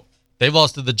a row. They've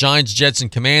lost to the Giants, Jets,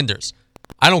 and Commanders.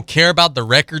 I don't care about the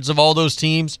records of all those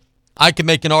teams. I can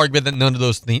make an argument that none of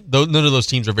those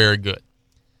teams are very good.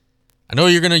 I know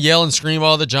you're going to yell and scream,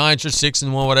 oh, the Giants are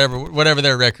 6-1, whatever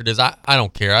their record is. I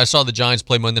don't care. I saw the Giants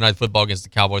play Monday Night Football against the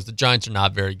Cowboys. The Giants are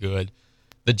not very good.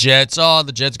 The Jets got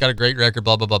a great record,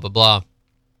 blah, blah, blah, blah,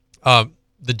 blah.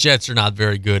 The Jets are not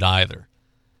very good either.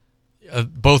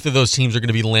 Both of those teams are going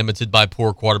to be limited by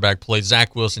poor quarterback play.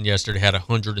 Zach Wilson yesterday had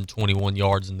 121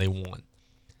 yards, and they won.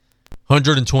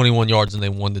 121 yards, and they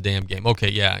won the damn game. Okay,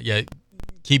 yeah.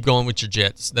 Keep going with your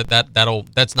Jets.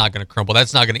 That's not going to crumble.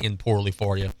 That's not going to end poorly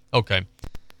for you. Okay.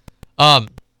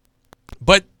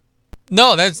 But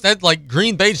no, that's like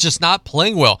Green Bay's just not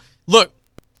playing well. Look,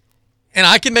 and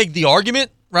I can make the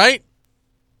argument, right,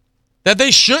 that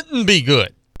they shouldn't be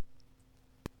good.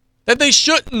 That they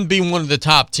shouldn't be one of the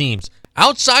top teams.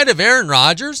 Outside of Aaron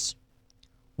Rodgers,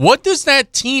 what does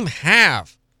that team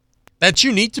have that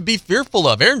you need to be fearful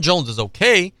of? Aaron Jones is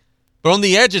okay, but on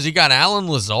the edges, you got Allen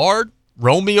Lazard,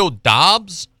 Romeo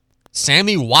Doubs,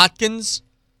 Sammy Watkins.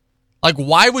 Like,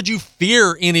 why would you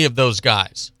fear any of those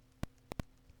guys?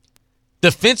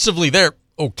 Defensively, they're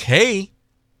okay,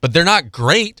 but they're not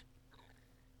great.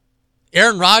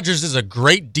 Aaron Rodgers is a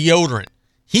great deodorant.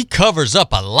 He covers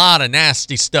up a lot of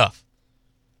nasty stuff.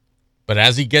 But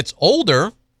as he gets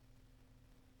older,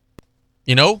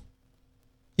 he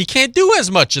can't do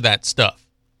as much of that stuff.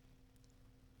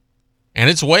 And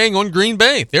it's weighing on Green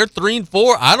Bay. They're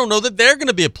 3-4. I don't know that they're going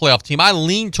to be a playoff team. I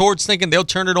lean towards thinking they'll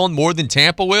turn it on more than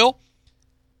Tampa will.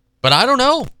 But I don't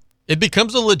know. It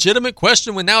becomes a legitimate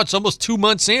question when now it's almost 2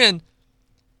 months in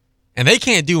and they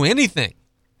can't do anything.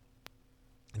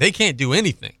 They can't do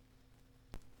anything.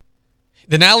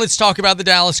 Then now let's talk about the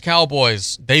Dallas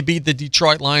Cowboys. They beat the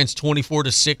Detroit Lions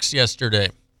 24-6 yesterday.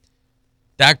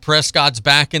 Dak Prescott's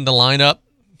back in the lineup.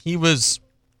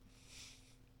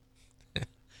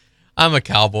 I'm a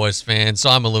Cowboys fan,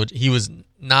 so he was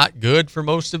not good for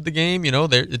most of the game.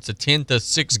 It's a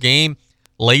 10-6 game.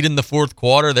 Late in the fourth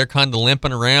quarter, they're kind of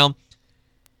limping around.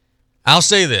 I'll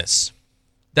say this.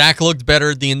 Dak looked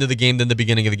better at the end of the game than the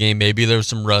beginning of the game. Maybe there was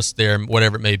some rust there,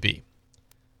 whatever it may be.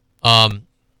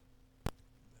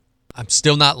 I'm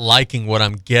still not liking what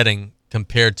I'm getting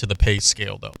compared to the pay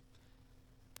scale, though.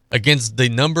 Against the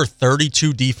number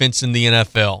 32 defense in the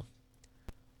NFL,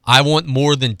 I want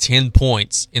more than 10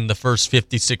 points in the first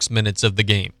 56 minutes of the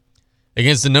game.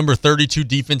 Against the number 32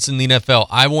 defense in the NFL,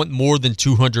 I want more than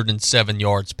 207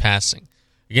 yards passing.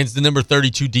 Against the number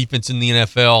 32 defense in the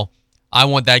NFL, I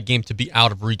want that game to be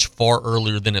out of reach far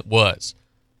earlier than it was.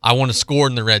 I want to score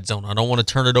in the red zone. I don't want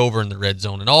to turn it over in the red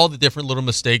zone. And all the different little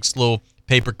mistakes, little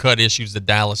paper cut issues that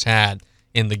Dallas had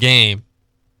in the game.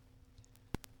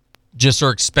 just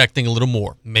are expecting a little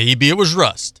more. Maybe it was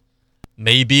rust.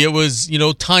 Maybe it was,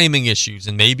 timing issues,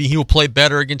 and maybe he'll play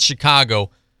better against Chicago.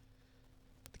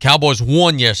 The Cowboys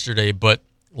won yesterday, but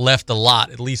left a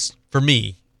lot, at least for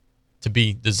me, to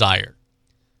be desired.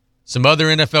 Some other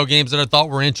NFL games that I thought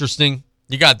were interesting.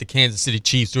 You got the Kansas City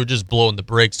Chiefs, who are just blowing the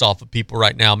brakes off of people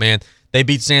right now, man. They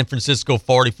beat San Francisco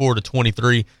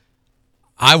 44-23.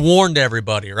 I warned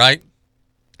everybody, right?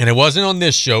 And it wasn't on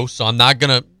this show, so I'm not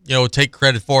going to, take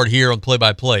credit for it here on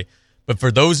play-by-play. But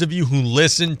for those of you who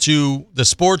listen to the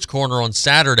Sports Corner on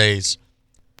Saturdays,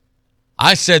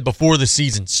 I said before the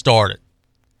season started,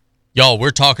 y'all,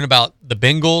 we're talking about the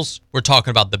Bengals. We're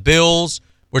talking about the Bills.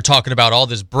 We're talking about all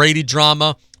this Brady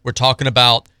drama. We're talking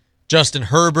about Justin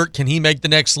Herbert. Can he make the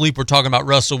next leap? We're talking about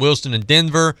Russell Wilson in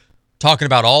Denver. Talking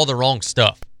about all the wrong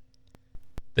stuff.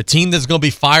 The team that's going to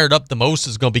be fired up the most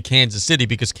is going to be Kansas City,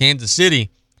 because Kansas City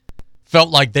felt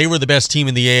like they were the best team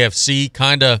in the AFC,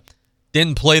 kind of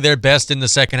didn't play their best in the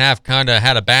second half, kind of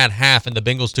had a bad half, and the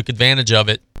Bengals took advantage of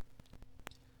it.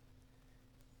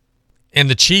 And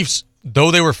the Chiefs,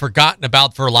 though they were forgotten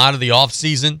about for a lot of the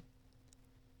offseason,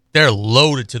 they're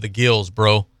loaded to the gills,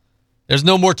 bro. There's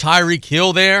no more Tyreek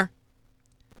Hill there.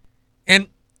 And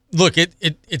look,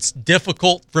 it's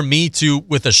difficult for me to,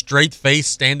 with a straight face,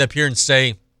 stand up here and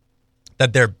say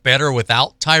that they're better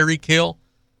without Tyreek Hill.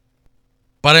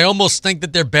 But I almost think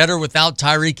that they're better without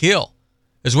Tyreek Hill.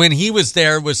 Because when he was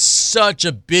there, it was such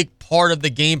a big part of the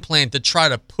game plan to try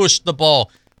to push the ball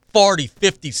 40,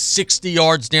 50, 60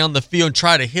 yards down the field and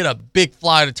try to hit a big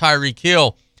fly to Tyreek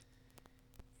Hill.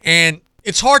 And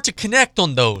it's hard to connect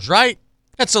on those, right?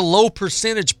 That's a low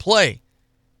percentage play.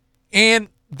 And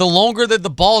the longer that the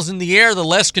ball's in the air, the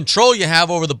less control you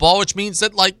have over the ball, which means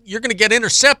that you're going to get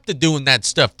intercepted doing that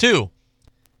stuff too.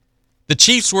 The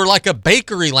Chiefs were like a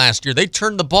bakery last year. They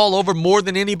turned the ball over more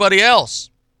than anybody else.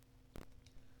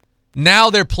 Now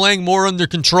they're playing more under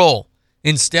control.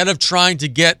 Instead of trying to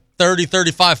get 30,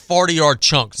 35, 40-yard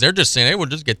chunks, they're just saying, hey, we'll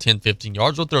just get 10, 15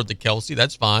 yards. We'll throw it to Kelsey.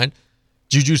 That's fine.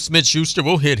 Juju Smith-Schuster,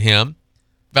 we'll hit him.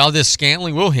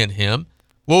 Valdez-Scantling, we'll hit him.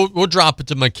 We'll drop it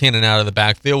to McKinnon out of the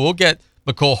backfield. We'll get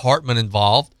McCole Hartman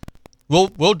involved.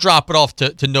 We'll drop it off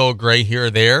to Noah Gray here or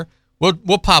there.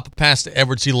 We'll pop a pass to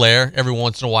Edwards-Helaire every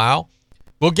once in a while.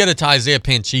 We'll get it to Isaiah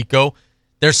Pacheco.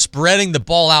 They're spreading the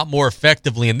ball out more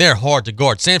effectively, and they're hard to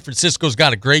guard. San Francisco's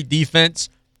got a great defense,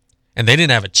 and they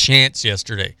didn't have a chance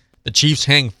yesterday. The Chiefs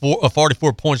hang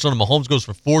 44 points on them. Mahomes goes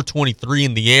for 423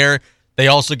 in the air. They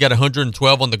also get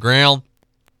 112 on the ground.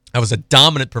 That was a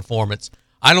dominant performance.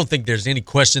 I don't think there's any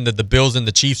question that the Bills and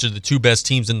the Chiefs are the two best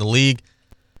teams in the league.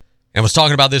 And I was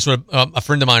talking about this with a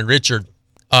friend of mine, Richard.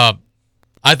 I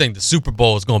think the Super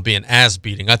Bowl is going to be an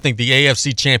ass-beating. I think the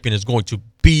AFC champion is going to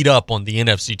beat up on the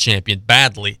NFC champion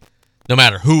badly, no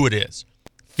matter who it is.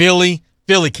 Philly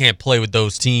can't play with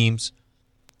those teams.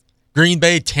 Green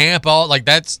Bay, Tampa,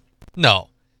 no.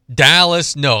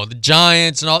 Dallas, no. The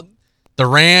Giants and all, the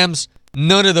Rams,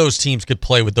 none of those teams could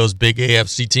play with those big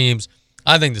AFC teams.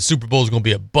 I think the Super Bowl is going to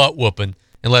be a butt-whooping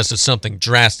unless there's something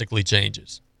drastically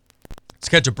changes. Let's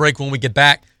catch a break. When we get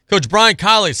back, Coach Brian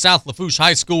Callais, South Lafourche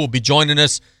High School, will be joining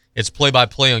us. It's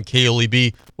play-by-play on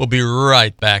KLEB. We'll be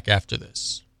right back after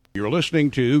this. You're listening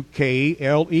to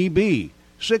KLEB,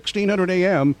 1600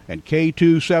 AM and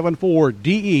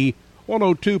K274DE,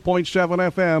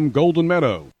 102.7 FM, Golden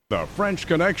Meadow. The French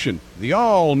Connection, the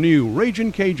all-new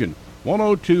Ragin' Cajun,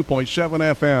 102.7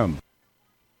 FM.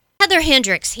 Heather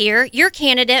Hendricks here, your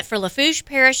candidate for Lafourche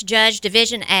Parish Judge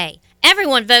Division A.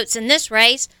 Everyone votes in this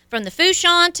race, from the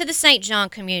Fouchon to the St. John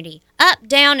community, up,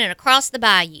 down, and across the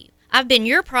bayou. I've been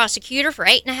your prosecutor for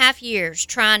 8.5 years,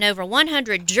 trying over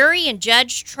 100 jury and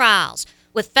judge trials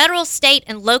with federal, state,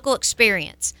 and local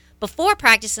experience. Before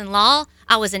practicing law,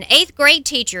 I was an 8th grade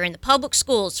teacher in the public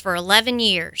schools for 11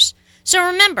 years. So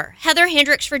remember, Heather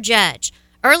Hendricks for judge.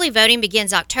 Early voting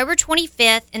begins October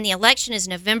 25th, and the election is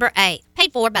November 8th.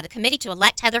 Paid for by the committee to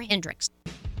elect Heather Hendricks.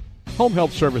 Home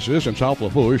health services in South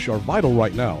Lafourche are vital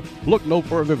right now. Look no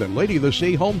further than Lady of the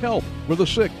Sea Home Health. For the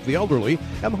sick, the elderly,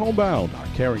 and the homebound, our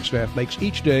caring staff makes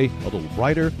each day a little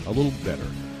brighter, a little better.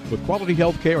 With quality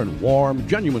health care and warm,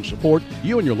 genuine support,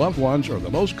 you and your loved ones are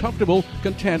the most comfortable,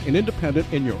 content, and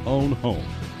independent in your own home.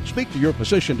 Speak to your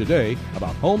physician today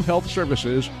about home health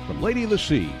services from Lady of the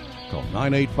Sea. Call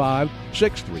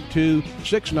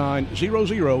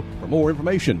 985-632-6900 for more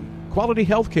information. Quality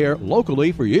health care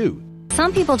locally for you.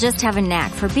 Some people just have a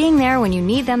knack for being there when you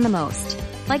need them the most.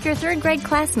 Like your 3rd grade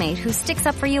classmate who sticks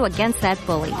up for you against that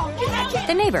bully.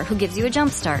 The neighbor who gives you a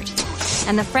jump start.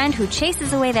 And the friend who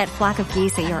chases away that flock of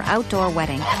geese at your outdoor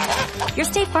wedding. Your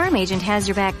State Farm agent has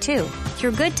your back too.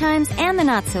 through good times and the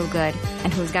not so good.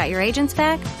 And who's got your agents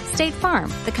back? State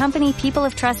Farm, the company people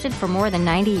have trusted for more than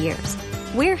 90 years.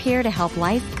 We're here to help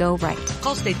life go right.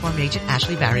 Call State Farm agent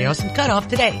Ashley Barrios and cut off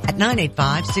today at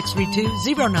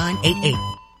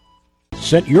 985-632-0988.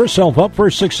 Set yourself up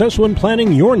for success when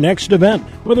planning your next event.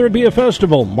 Whether it be a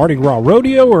festival, Mardi Gras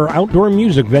rodeo, or outdoor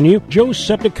music venue, Joe's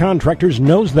Septic Contractors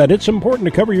knows that it's important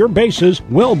to cover your bases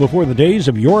well before the days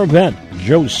of your event.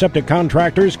 Joe's Septic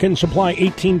Contractors can supply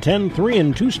 1810 3-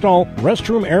 and 2-stall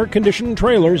restroom air-conditioned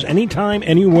trailers anytime,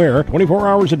 anywhere, 24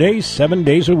 hours a day, 7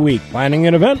 days a week. Planning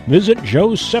an event? Visit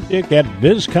Joe's Septic at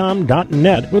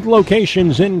bizcom.net with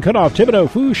locations in Cutoff, Thibodaux,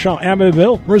 Fourchon,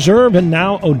 Abbeville, Reserve, and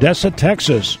now Odessa,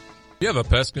 Texas. You have a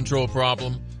pest control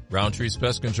problem? Roundtree's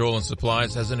Pest Control and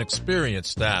Supplies has an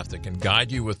experienced staff that can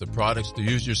guide you with the products to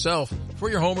use yourself for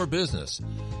your home or business.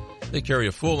 They carry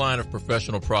a full line of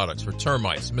professional products for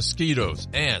termites, mosquitoes,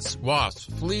 ants, wasps,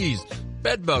 fleas,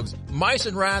 bed bugs, mice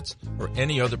and rats, or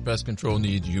any other pest control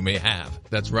needs you may have.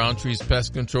 That's Roundtree's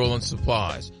Pest Control and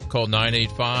Supplies. Call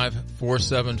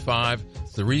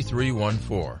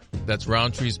 985-475-3314. That's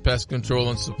Roundtree's Pest Control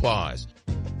and Supplies.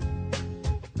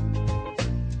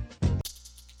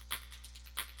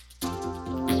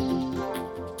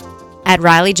 At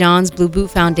Riley John's Blue Boot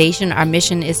Foundation, our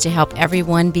mission is to help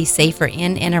everyone be safer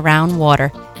in and around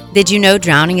water. Did you know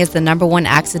drowning is the #1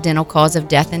 accidental cause of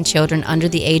death in children under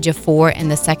the age of 4 and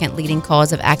the second leading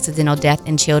cause of accidental death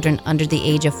in children under the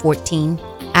age of 14?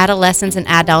 Adolescents and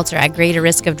adults are at greater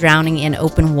risk of drowning in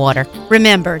open water.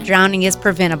 Remember, drowning is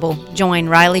preventable. Join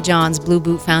Riley John's Blue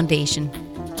Boot Foundation.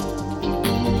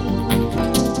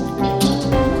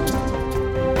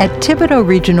 At Thibodaux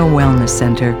Regional Wellness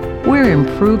Center, we're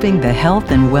improving the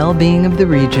health and well-being of the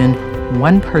region,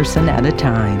 one person at a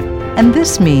time. And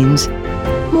this means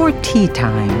more tea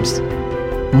times,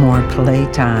 more play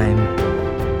time,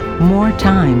 more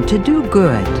time to do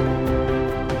good,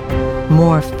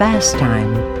 more fast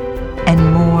time,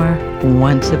 and more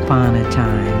once upon a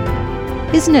time.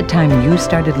 Isn't it time you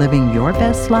started living your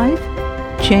best life?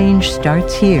 Change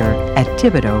starts here at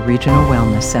Thibodaux Regional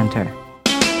Wellness Center.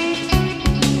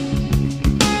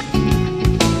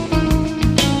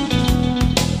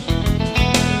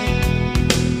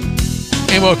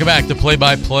 And welcome back to Play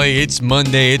by Play. It's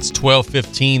Monday. It's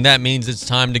 12:15. That means it's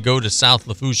time to go to South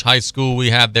Lafourche High School. We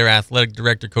have their athletic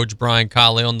director, Coach Brian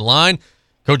Callais, on the line.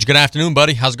 Coach, good afternoon,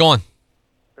 buddy. How's it going?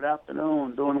 Good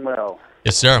afternoon. Doing well.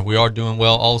 Yes, sir. We are doing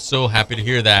well. Also, happy to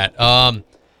hear that.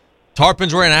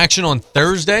 Tarpons were in action on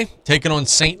Thursday, taking on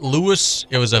St. Louis.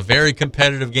 It was a very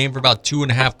competitive game for about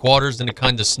 2.5 quarters, and it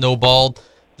kind of snowballed.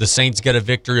 The Saints get a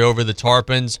victory over the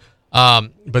Tarpons.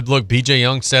 But look, BJ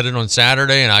Young said it on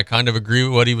Saturday, and I kind of agree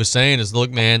with what he was saying is,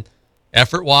 look, man,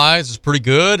 effort-wise, it's pretty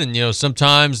good. And,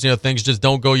 sometimes, things just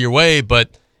don't go your way,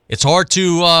 but it's hard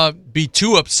to be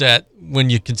too upset when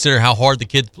you consider how hard the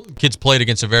kids played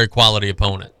against a very quality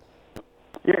opponent.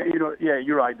 Yeah,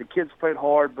 you're right. The kids played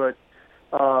hard, but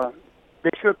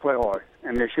they should play hard,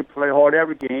 and they should play hard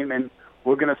every game. And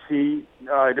we're going to see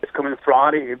this coming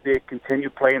Friday if they continue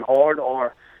playing hard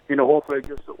or, hopefully it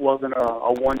just wasn't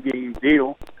a one-game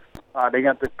deal. They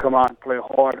got to come out and play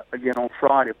hard again on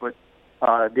Friday. But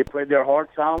they played their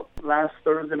hearts out last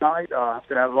Thursday night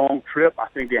after that long trip. I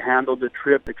think they handled the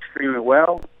trip extremely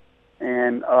well,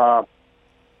 and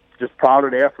just proud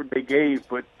of the effort they gave.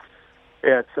 But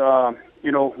it's,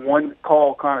 one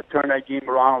call kind of turned that game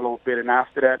around a little bit. And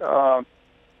after that,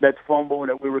 that fumble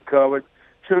that we recovered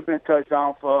should have been a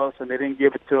touchdown for us, and they didn't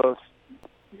give it to us.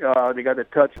 They got the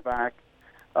touchback.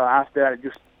 After that, it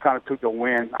just kind of took the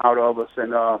wind out of us,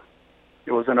 and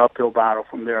it was an uphill battle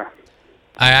from there.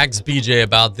 I asked BJ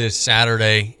about this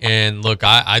Saturday, and look,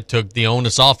 I took the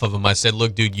onus off of him. I said,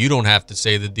 look, dude, you don't have to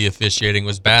say that the officiating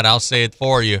was bad. I'll say it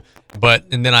for you.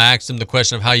 And then I asked him the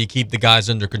question of how you keep the guys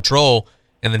under control,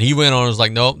 and then he went on and was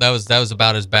like, nope, that was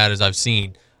about as bad as I've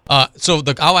seen. So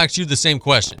I'll ask you the same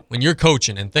question. When you're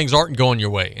coaching and things aren't going your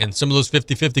way, and some of those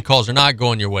 50-50 calls are not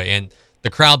going your way, and the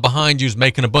crowd behind you is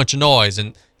making a bunch of noise,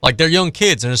 and like they're young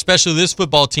kids, and especially this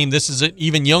football team, this is an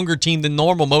even younger team than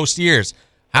normal most years.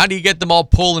 How do you get them all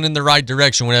pulling in the right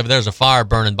direction whenever there's a fire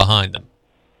burning behind them?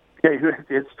 Yeah,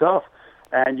 it's tough,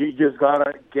 and you just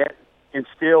gotta get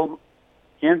instilled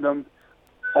in them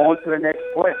on to the next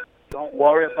play. Don't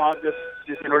worry about this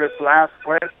last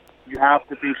play. You have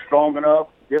to be strong enough,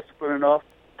 disciplined enough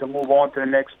to move on to the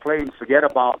next play and forget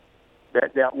about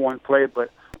that one play. But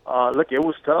look, it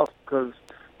was tough because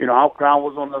our crowd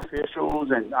was on the officials,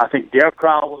 and I think their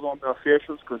crowd was on the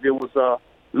officials because it was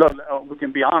we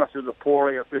can be honest, it was a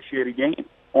poorly officiated game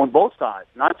on both sides,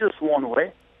 not just one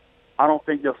way. I don't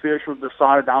think the officials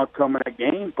decided the outcome of the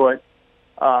game, but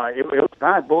it was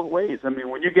bad both ways. I mean,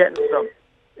 when you're getting some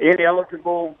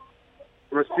ineligible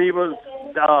receivers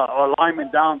or linemen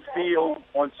downfield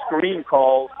on screen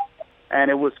calls, and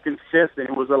it was consistent.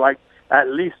 It was like at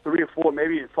least 3 or 4,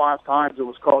 maybe 5 times it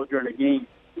was called during the game.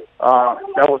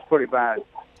 That was pretty bad.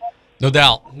 No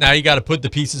doubt. Now you got to put the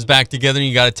pieces back together, and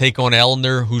you got to take on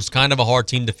Ellender, who's kind of a hard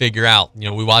team to figure out. You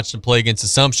know, we watched them play against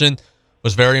Assumption.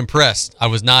 Was very impressed. I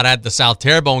was not at the South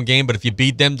Terrebonne game, but if you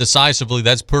beat them decisively,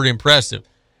 that's pretty impressive.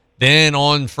 Then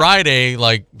on Friday,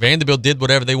 like, Vanderbilt did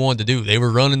whatever they wanted to do. They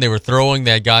were running, they were throwing.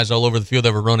 They had guys all over the field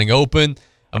that were running open.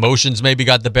 Emotions maybe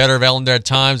got the better of Ellender at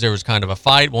times. There was kind of a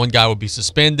fight. One guy would be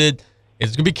suspended.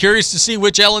 It's going to be curious to see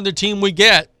which Ellender team we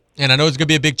get. And I know it's going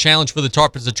to be a big challenge for the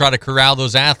Tarpons to try to corral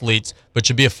those athletes, but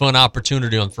should be a fun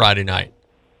opportunity on Friday night.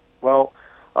 Well,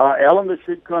 Ellender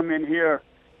should come in here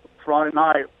Friday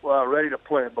night ready to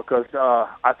play because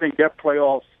I think their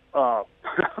playoffs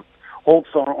hopes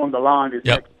on the line these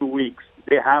next 2 weeks.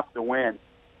 They have to win.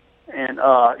 And,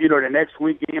 the next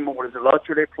week game, what is it,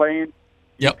 Lutcher they're playing?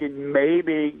 You can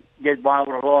maybe get by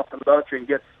with a loss to Lutcher and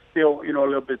get still, a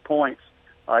little bit points.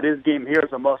 This game here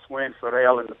is a must-win for the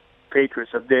Ellender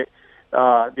Patriots. If they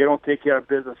don't take care of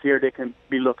business here, they can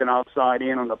be looking outside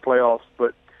in on the playoffs.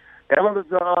 But Ellender's,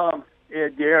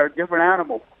 they're a different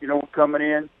animal, coming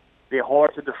in. They're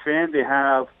hard to defend. They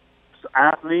have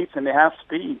athletes, and they have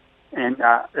speed. And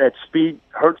that speed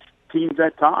hurts teams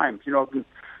at times. Been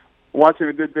watching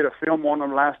a good bit of film on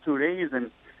them the last 2 days,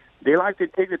 and they like to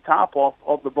take the top off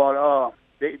the ball.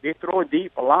 They throw it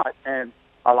deep a lot, and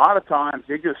a lot of times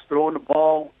they just throwing the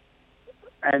ball,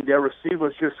 and their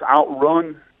receivers just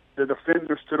outrun the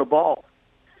defenders to the ball.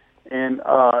 And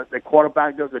the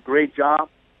quarterback does a great job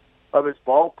of his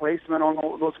ball placement on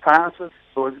those passes.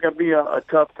 So it's going to be a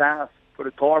tough task for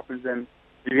the Tarpons, and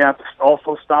you have to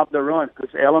also stop the run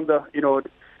because Ellender,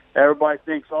 everybody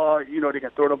thinks, they can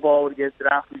throw the ball to get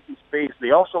the athletes in space.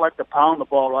 They also like to pound the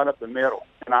ball right up the middle.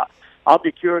 And I'll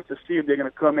be curious to see if they're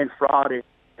going to come in Friday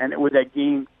and with that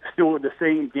game, still with the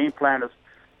same game plan as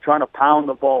trying to pound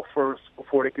the ball first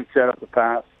before they can set up the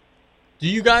pass. Do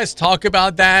you guys talk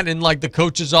about that in, like, the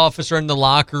coach's office or in the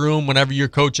locker room whenever you're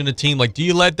coaching a team? Like, do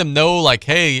you let them know, like,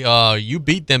 hey, you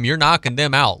beat them, you're knocking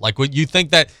them out? Like, would you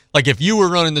think that, like, if you were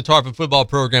running the Tarpon football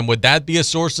program, would that be a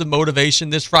source of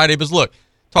motivation this Friday? Because, look,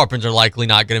 Tarpons are likely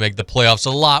not going to make the playoffs. A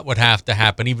lot would have to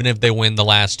happen, even if they win the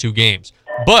last 2 games.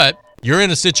 But you're in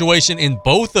a situation in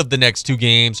both of the next 2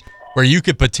 games where you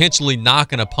could potentially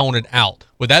knock an opponent out.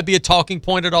 Would that be a talking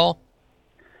point at all?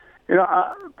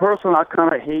 Personally, I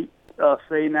kind of hate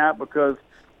saying that because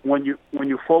when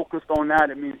you focused on that,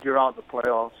 it means you're out of the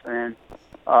playoffs. And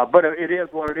but it is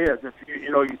what it is. If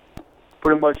you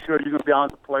pretty much sure you're going to be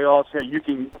out of the playoffs, and you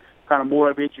can kind of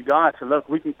motivate your guys. So look,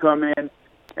 we can come in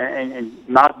and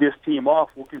knock this team off.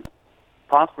 We can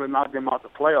possibly knock them out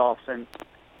of the playoffs. And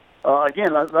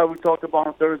again, like we talked about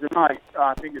on Thursday night,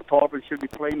 I think the Tarpons should be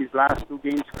playing these last 2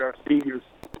 games for their seniors,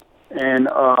 and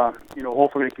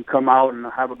hopefully they can come out and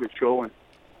have a good showing.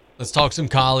 Let's talk some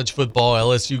college football.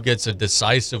 LSU gets a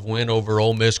decisive win over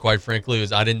Ole Miss, quite frankly,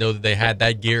 because I didn't know that they had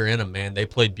that gear in them, man. They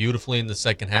played beautifully in the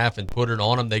second half and put it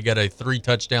on them. They got a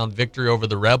 3-touchdown victory over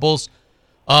the Rebels.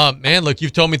 Man, look,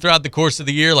 you've told me throughout the course of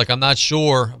the year, like, I'm not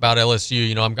sure about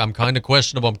LSU. I'm kind of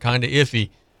questionable. I'm kind of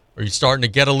iffy. Are you starting to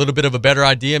get a little bit of a better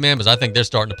idea, man? Because I think they're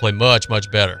starting to play much,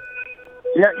 much better.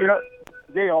 Yeah,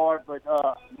 they are, but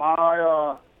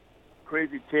my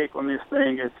crazy take on this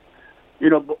thing is,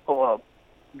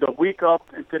 the week up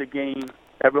into the game,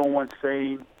 everyone's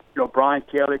saying, Brian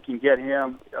Callais can get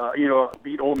him,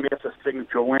 beat Ole Miss a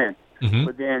signature win. Mm-hmm.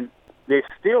 But then they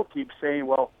still keep saying,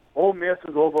 well, Ole Miss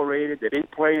is overrated. They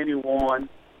didn't play anyone.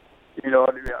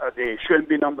 They shouldn't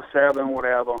be number 7,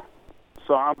 whatever.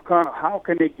 So I'm kind of, how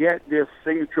can they get this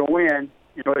signature win,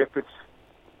 if it's,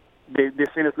 they're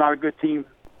saying it's not a good team,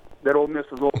 that Ole Miss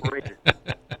is overrated.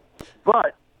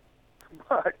 But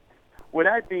with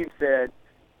that being said,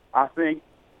 I think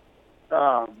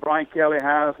Brian Callais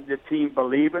has the team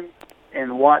believing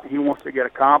in what he wants to get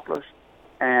accomplished,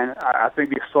 and I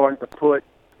think they're starting to put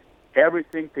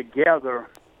everything together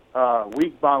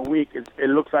week by week. It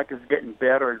looks like it's getting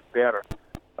better and better.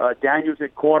 Daniels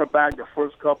at quarterback the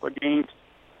first couple of games,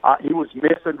 he was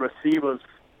missing receivers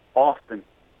often,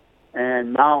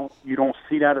 and now you don't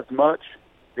see that as much.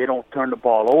 They don't turn the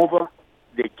ball over.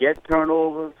 They get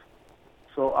turnovers.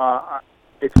 So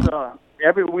it's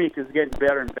every week is getting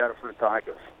better and better for the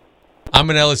Tigers. I'm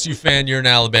an LSU fan. You're an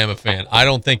Alabama fan. I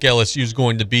don't think LSU is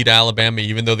going to beat Alabama,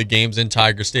 even though the game's in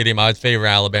Tiger Stadium. I'd favor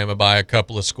Alabama by a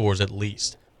couple of scores at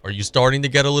least. Are you starting to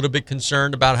get a little bit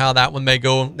concerned about how that one may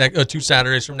go 2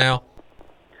 Saturdays from now?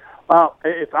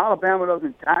 If Alabama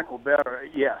doesn't tackle better,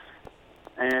 yes.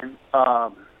 And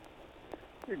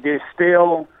they're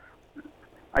still,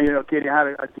 they had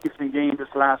a decent game this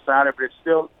last Saturday, but it's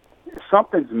still,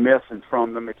 something's missing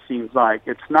from them, it seems like.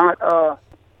 It's not the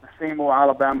same old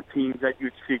Alabama teams that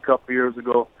you'd see a couple years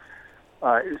ago.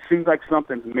 It seems like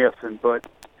something's missing. But,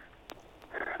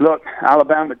 look,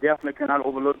 Alabama definitely cannot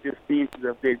overlook this team,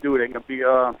 because if they do,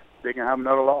 they can have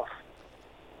another loss.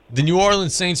 The New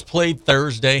Orleans Saints played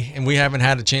Thursday, and we haven't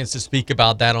had a chance to speak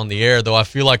about that on the air, though I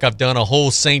feel like I've done a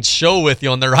whole Saints show with you.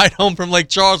 On the ride home from Lake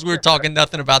Charles, we were talking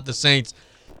nothing about the Saints.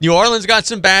 New Orleans got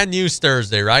some bad news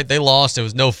Thursday, right? They lost. It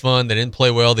was no fun. They didn't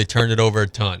play well. They turned it over a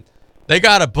ton. They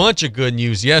got a bunch of good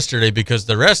news yesterday because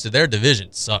the rest of their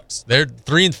division sucks. They're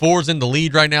 3-4 in the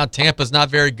lead right now. Tampa's not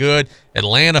very good.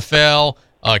 Atlanta fell.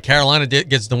 Carolina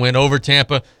gets the win over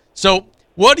Tampa. So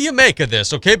what do you make of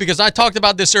this, okay? Because I talked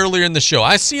about this earlier in the show.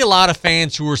 I see a lot of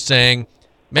fans who are saying,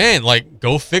 man, like,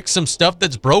 go fix some stuff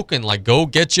that's broken. Like, go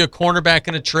get you a cornerback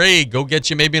in a trade. Go get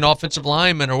you maybe an offensive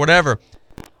lineman or whatever.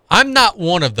 I'm not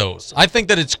one of those. I think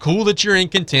that it's cool that you're in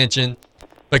contention.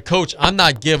 But, Coach, I'm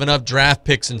not giving up draft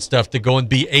picks and stuff to go and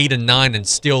be 8-9 and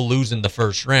still lose in the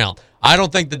first round. I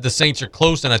don't think that the Saints are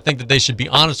close, and I think that they should be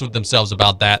honest with themselves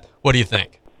about that. What do you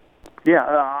think? Yeah,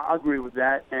 I agree with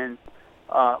that. And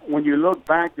when you look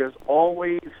back, there's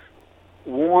always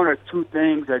one or two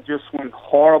things that just went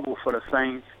horrible for the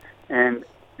Saints, and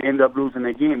they end up losing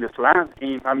the game. This last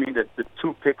game, I mean, the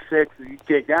 2 pick six, you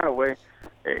take that away,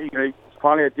 it's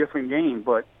probably a different game.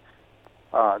 But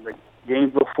the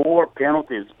games before,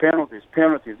 penalties,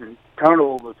 and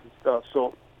turnovers and stuff.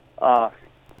 So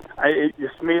it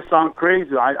just may sound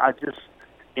crazy. I just,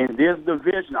 in this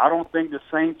division, I don't think the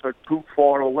Saints are too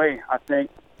far away. I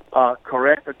think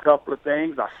correct a couple of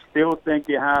things. I still think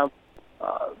you have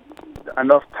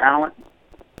enough talent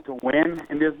to win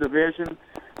in this division,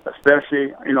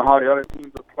 especially how the other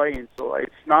teams are playing. So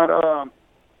it's not the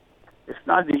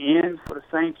end for the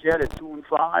Saints yet at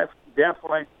 2-5.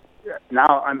 Definitely.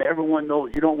 Now, everyone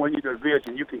knows you don't win your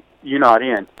division, you're not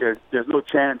in. There's no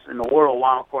chance in the world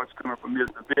wild cards coming from this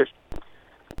division.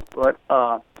 But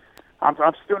I'm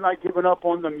still not giving up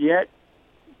on them yet,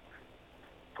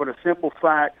 for the simple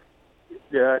fact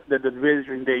that the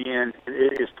division they in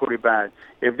is pretty bad.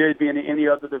 If there'd been any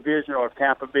other division, or if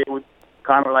Tampa Bay would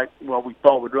kind of like, well, we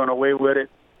thought we'd run away with it,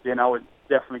 then I would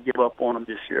definitely give up on them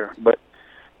this year. But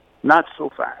not so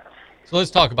fast. So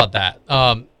let's talk about that.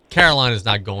 Carolina's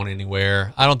not going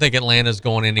anywhere. I don't think Atlanta's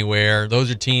going anywhere.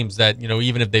 Those are teams that,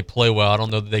 even if they play well, I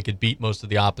don't know that they could beat most of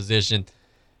the opposition.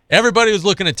 Everybody was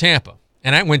looking at Tampa.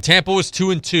 And when Tampa was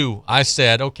 2-2, I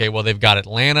said, okay, well, they've got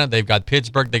Atlanta, they've got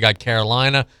Pittsburgh, they got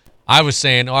Carolina. I was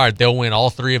saying, all right, they'll win all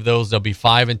 3 of those. They'll be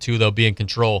 5-2. They'll be in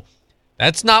control.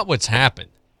 That's not what's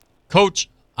happened. Coach,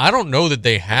 I don't know that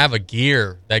they have a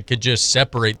gear that could just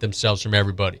separate themselves from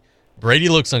everybody. Brady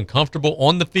looks uncomfortable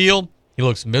on the field. He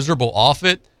looks miserable off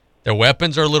it. Their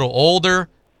weapons are a little older.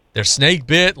 They're snake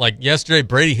bit. Like yesterday,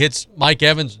 Brady hits Mike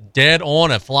Evans dead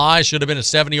on a fly. Should have been a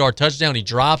 70-yard touchdown. He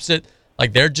drops it.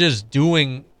 Like, they're just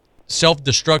doing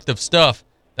self-destructive stuff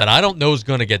that I don't know is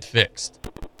going to get fixed.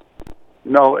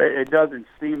 No, it doesn't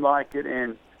seem like it.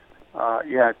 And,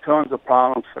 tons of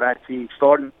problems for that team.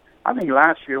 Starting, I think,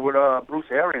 last year with Bruce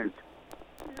Arians.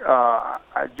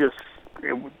 It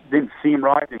didn't seem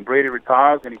right. And Brady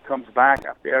retires, and he comes back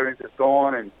after Arians is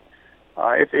gone. And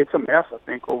it's a mess, I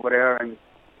think, over there. And,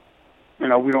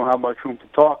 we don't have much room to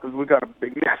talk because we got a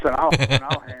big mess in our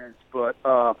hands. But,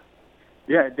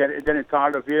 that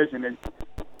entire division, and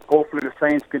hopefully the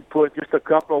Saints could put just a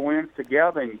couple of wins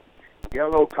together and get a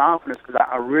little confidence, because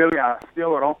I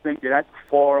still don't think that's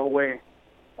far away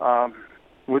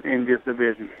within this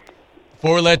division.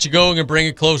 Before we let you go, I'm going to bring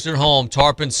it closer home.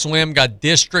 Tarpon Swim got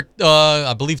district,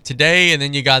 I believe, today, and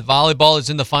then you got volleyball. It's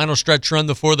in the final stretch run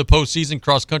before the postseason.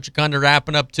 Cross country kind of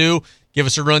wrapping up, too. Give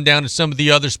us a rundown of some of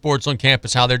the other sports on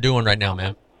campus, how they're doing right now,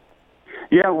 man.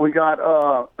 Yeah, we got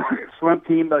swim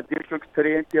team districts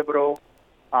today in Thibodeau.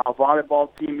 Our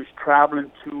volleyball team is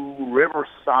traveling to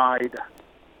Riverside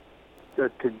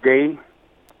today,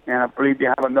 and I believe they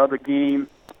have another game,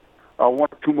 1 or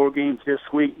 2 more games this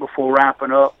week before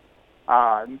wrapping up.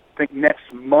 I think next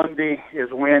Monday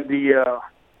is when the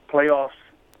playoffs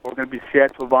are going to be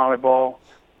set for volleyball.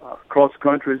 Cross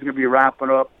country is going to be wrapping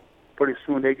up pretty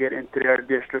soon. They get into their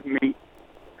district meet.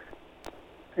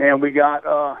 And we got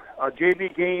a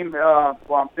JV game.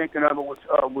 I'm thinking of it was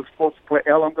supposed to play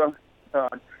Ellingham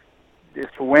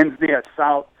this Wednesday at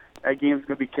South. That game's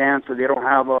going to be canceled. They don't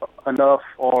have enough,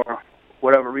 or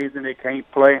whatever reason they can't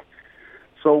play.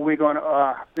 So we're going to,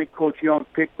 I think Coach Young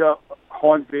picked up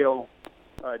Hornville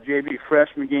JV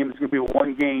freshman game. It's going to be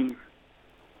one game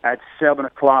at 7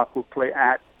 o'clock. We'll play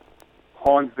at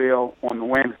Hornsville on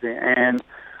Wednesday. And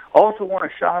also want to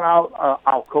shout out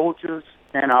our coaches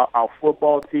and our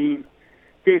football team.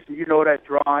 Jason, you know that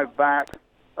drive back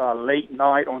late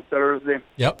night on Thursday?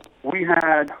 Yep. We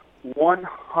had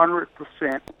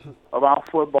 100% of our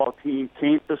football team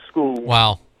came to school.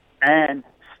 Wow. And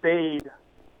stayed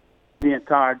the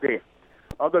entire day.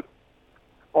 Other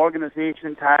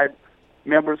organizations had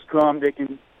members come, they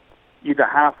can either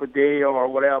half a day or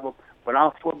whatever, but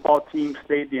our football team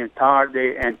stayed the entire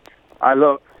day. And I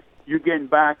look, you're getting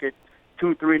back at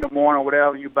 2, 3 in the morning or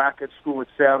whatever, you're back at school at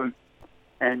 7,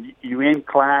 and you're in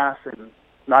class and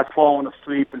not falling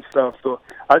asleep and stuff. So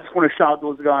I just want to shout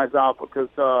those guys out because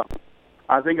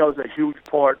I think that was a huge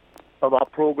part of our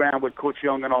program with Coach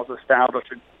Young and us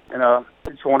establishing. And I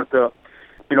just wanted to,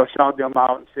 shout them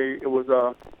out and say it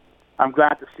was. I'm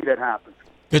glad to see that happen.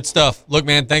 Good stuff. Look,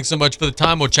 man, thanks so much for the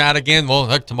time. We'll chat again.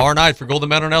 Well, tomorrow night for Golden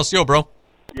Medal and LCO, bro.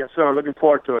 Yes, sir. Looking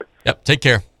forward to it. Yep. Take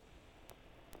care.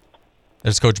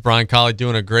 There's Coach Brian Callais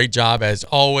doing a great job as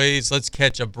always. Let's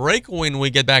catch a break. When we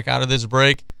get back out of this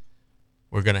break,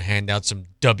 we're going to hand out some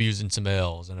W's and some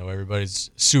L's. I know everybody's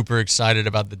super excited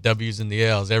about the W's and the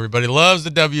L's. Everybody loves the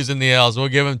W's and the L's. We'll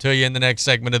give them to you in the next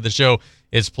segment of the show.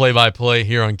 It's play-by-play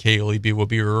here on KLEB. We'll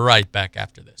be right back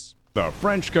after this. The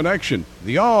French Connection,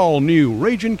 the all-new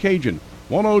Ragin' Cajun,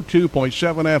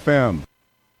 102.7 FM.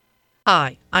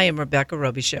 Hi, I am Rebecca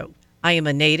Robichaud. I am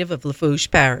a native of Lafourche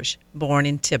Parish, born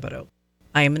in Thibodaux.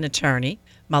 I am an attorney.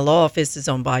 My law office is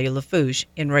on Bayou Lafourche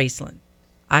in Raceland.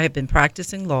 I have been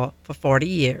practicing law for 40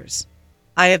 years.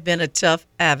 I have been a tough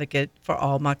advocate for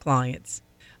all my clients.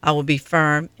 I will be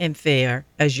firm and fair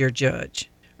as your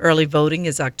judge. Early voting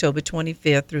is October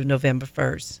 25th through November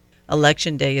 1st.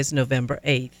 Election day is November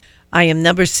 8th. I am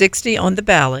number 60 on the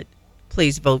ballot.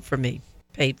 Please vote for me.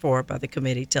 Paid for by the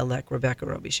committee to elect Rebecca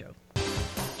Robichaud.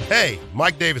 Hey,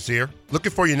 Mike Davis here.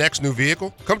 Looking for your next new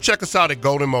vehicle? Come check us out at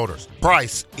Golden Motors.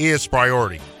 Price is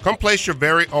priority. Come place your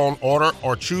very own order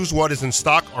or choose what is in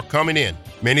stock or coming in.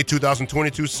 Many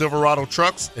 2022 Silverado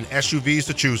trucks and SUVs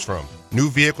to choose from. New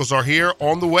vehicles are here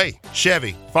on the way.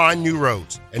 Chevy, find new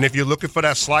roads. And if you're looking for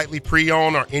that slightly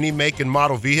pre-owned or any make and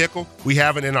model vehicle, we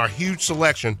have it in our huge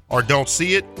selection, or don't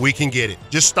see it, we can get it.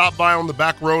 Just stop by on the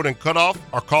back road and cut off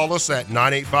or call us at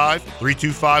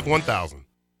 985-325-1000.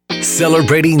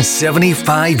 Celebrating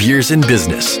 75 years in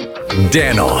business,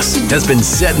 Danos has been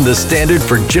setting the standard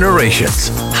for generations.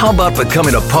 How about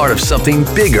becoming a part of something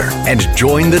bigger and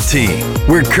join the team?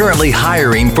 We're currently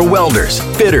hiring for welders,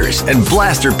 fitters, and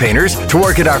blaster painters to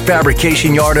work at our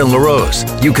fabrication yard in LaRose.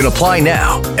 You can apply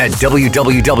now at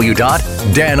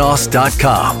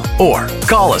www.danos.com or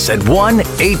call us at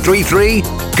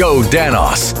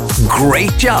 1-833-GO-DANOS.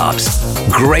 Great jobs,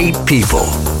 great people.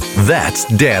 That's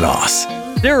Danos.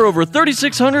 There are over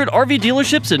 3,600 RV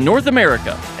dealerships in North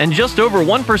America, and just over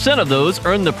 1% of those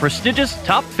earn the prestigious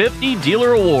Top 50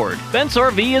 Dealer Award. Bent's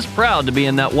RV is proud to be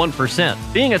in that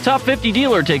 1%. Being a Top 50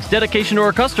 dealer takes dedication to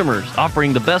our customers,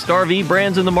 offering the best RV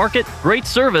brands in the market, great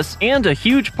service, and a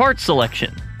huge parts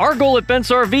selection. Our goal at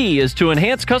Bent's RV is to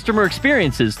enhance customer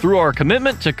experiences through our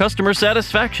commitment to customer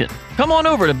satisfaction. Come on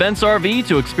over to Bent's RV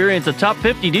to experience a Top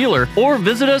 50 dealer or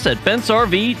visit us at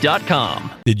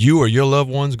bentsrv.com. Did you or your loved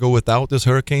ones go without this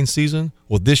hurricane season?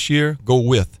 Well, this year, go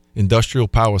with Industrial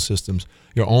Power Systems,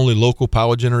 your only local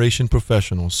power generation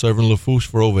professional serving Lafourche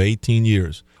for over 18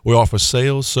 years. We offer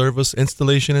sales, service,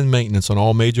 installation, and maintenance on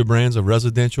all major brands of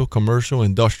residential, commercial,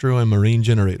 industrial, and marine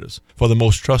generators for the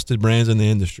most trusted brands in the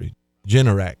industry.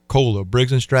 Generac, Kohler,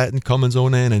 Briggs & Stratton, Cummins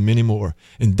Onan, and many more.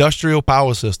 Industrial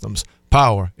Power Systems.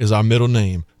 Power is our middle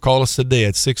name. Call us today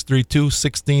at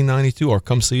 632-1692 or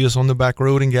come see us on the back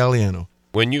road in Galliano.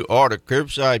 When you order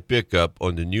curbside pickup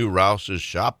on the new Rouse's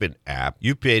shopping app,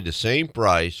 you pay the same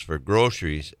price for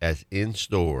groceries as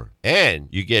in-store. And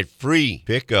you get free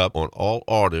pickup on all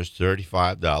orders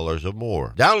 $35 or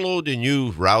more. Download the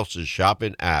new Rouse's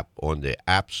shopping app on the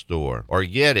App Store or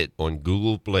get it on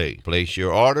Google Play. Place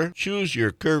your order, choose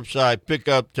your curbside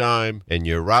pickup time, and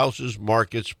your Rouse's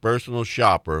Markets personal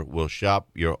shopper will shop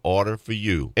your order for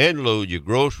you and load your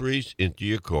groceries into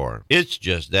your car. It's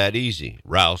just that easy.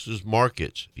 Rouse's Markets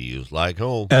feels like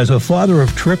home. As a father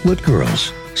of triplet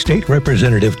girls, State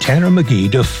Representative Tanner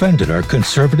McGee defended our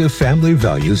conservative family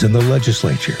values in the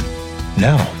legislature.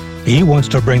 Now, he wants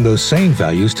to bring those same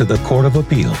values to the Court of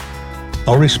Appeal.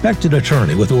 A respected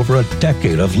attorney with over a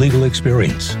decade of legal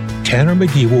experience, Tanner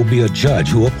McGee will be a judge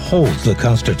who upholds the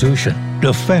Constitution,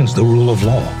 defends the rule of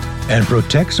law, and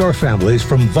protects our families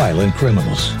from violent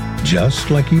criminals,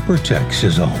 just like he protects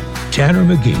his own. Tanner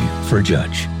McGee for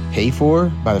judge. Paid for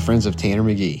by the Friends of Tanner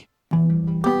McGee.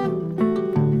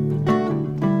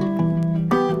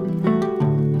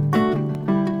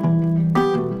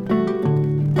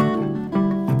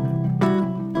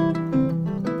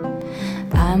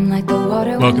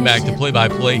 Welcome back to Play by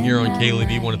Play here on KLEV.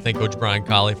 I want to thank Coach Brian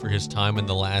Callais for his time in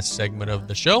the last segment of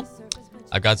the show.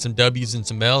 I've got some W's and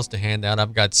some L's to hand out.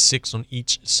 I've got 6 on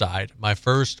each side. My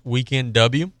first weekend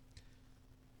W,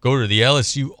 go to the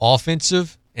LSU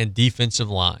offensive and defensive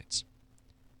lines.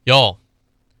 Y'all,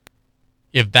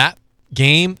 if that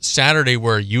game Saturday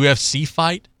were a UFC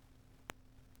fight,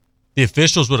 the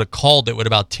officials would have called it with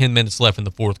about 10 minutes left in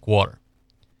the fourth quarter.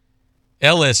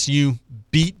 LSU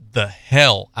beat the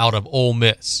hell out of Ole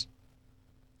Miss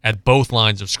at both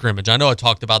lines of scrimmage. I know I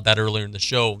talked about that earlier in the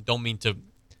show. Don't mean to,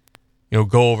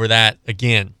 go over that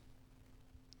again.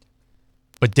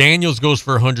 But Daniels goes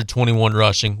for 121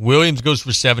 rushing. Williams goes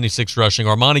for 76 rushing.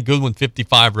 Armani Goodwin,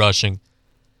 55 rushing.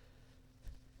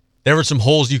 There were some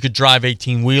holes you could drive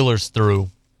 18-wheelers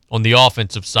through on the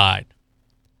offensive side.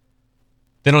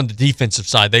 Then on the defensive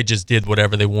side, they just did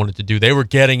whatever they wanted to do. They were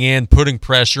getting in, putting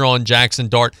pressure on Jackson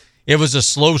Dart. It was a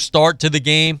slow start to the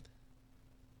game.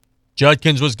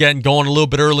 Judkins was getting going a little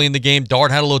bit early in the game.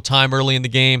 Dart had a little time early in the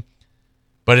game.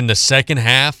 But in the second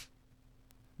half,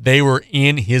 they were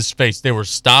in his face. They were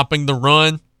stopping the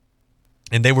run,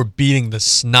 and they were beating the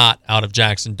snot out of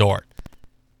Jackson Dart.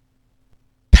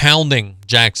 Pounding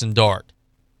Jackson Dart.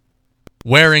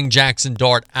 Wearing Jackson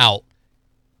Dart out.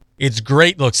 It's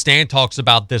great. Look, Stan talks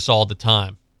about this all the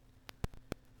time.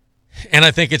 And I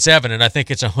think it's evident. I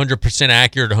think it's 100%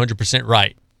 accurate, 100%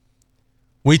 right.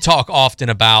 We talk often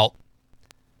about,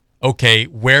 okay,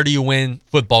 where do you win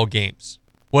football games?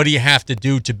 What do you have to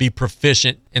do to be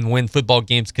proficient and win football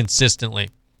games consistently?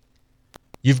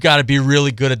 You've got to be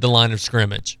really good at the line of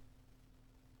scrimmage.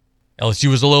 LSU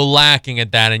was a little lacking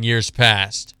at that in years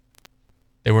past.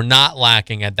 They were not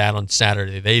lacking at that on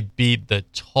Saturday. They beat the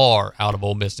tar out of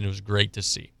Ole Miss, and it was great to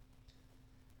see.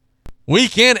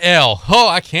 Weekend L. Oh,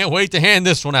 I can't wait to hand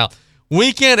this one out.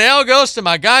 Weekend L goes to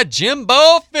my guy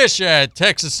Jimbo Fisher at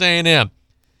Texas A&M.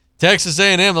 Texas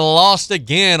A&M lost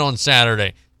again on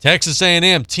Saturday. Texas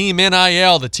A&M, Team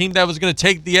NIL, the team that was going to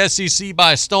take the SEC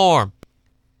by storm.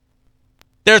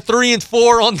 They're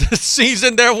 3-4 on the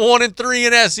season. They're 1-3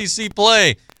 in SEC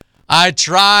play. I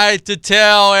tried to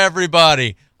tell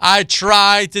everybody.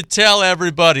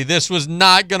 This was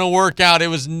not going to work out. It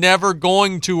was never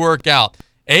going to work out.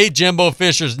 Jimbo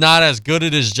Fisher's not as good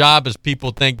at his job as people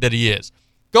think that he is.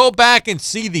 Go back and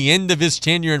see the end of his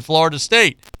tenure in Florida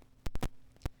State.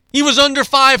 He was under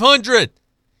 500.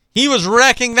 He was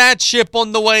wrecking that ship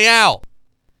on the way out.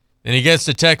 And he gets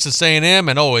to Texas A&M,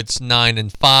 and it's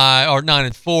 9-5 or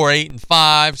 9-4, 8-5,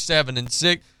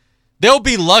 7-6. They'll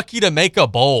be lucky to make a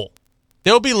bowl.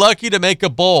 This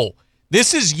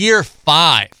is year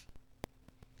 5.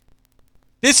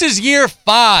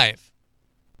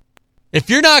 If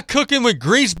you're not cooking with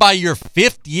grease by your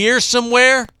 5th year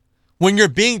somewhere, when you're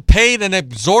being paid an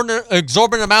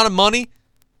exorbitant amount of money,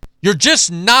 you're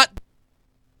just not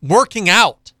working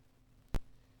out.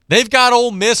 They've got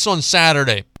Ole Miss on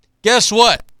Saturday. Guess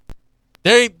what?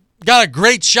 They got a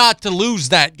great shot to lose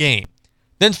that game.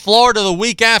 Then Florida the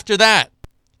week after that.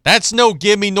 That's no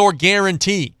gimme nor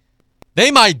guarantee.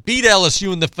 They might beat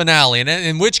LSU in the finale, and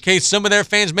in which case some of their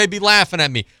fans may be laughing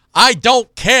at me. I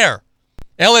don't care.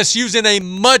 LSU's in a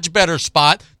much better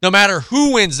spot, no matter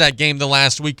who wins that game the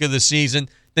last week of the season,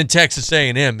 than Texas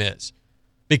A&M is.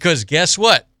 Because guess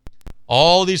what?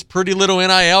 All these pretty little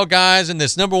NIL guys in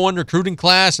this number 1 recruiting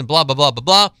class and blah, blah, blah, blah,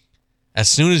 blah, as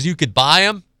soon as you could buy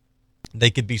them, they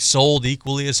could be sold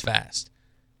equally as fast.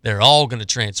 They're all going to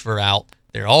transfer out.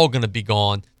 They're all going to be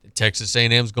gone. Texas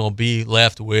A&M's going to be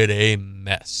left with a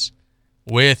mess.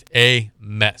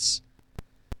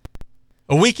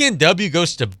 A weekend W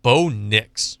goes to Bo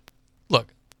Nix.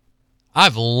 Look,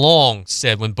 I've long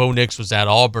said when Bo Nix was at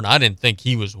Auburn, I didn't think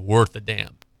he was worth a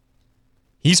damn.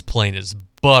 He's playing his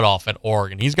butt off at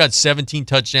Oregon. He's got 17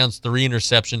 touchdowns, 3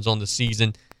 interceptions on the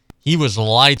season. He was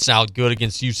lights out good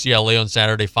against UCLA on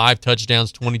Saturday. 5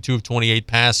 touchdowns, 22 of 28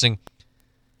 passing.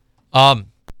 Got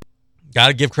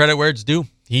to give credit where it's due.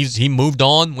 He moved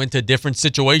on, went to a different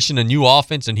situation, a new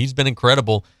offense, and he's been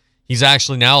incredible. He's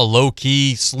actually now a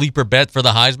low-key sleeper bet for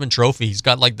the Heisman Trophy. He's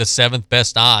got like the 7th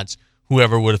best odds.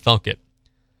 Whoever would have thunk it.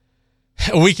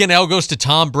 Weekend L goes to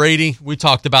Tom Brady. We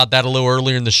talked about that a little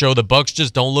earlier in the show. The Bucs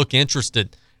just don't look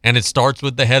interested, and it starts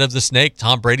with the head of the snake.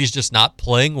 Tom Brady's just not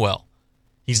playing well.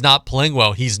 He's not playing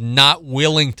well. He's not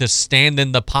willing to stand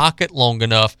in the pocket long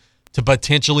enough to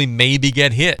potentially maybe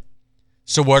get hit.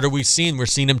 So what are we seeing? We're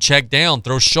seeing him check down,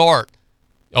 throw short,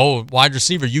 Oh, wide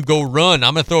receiver, you go run.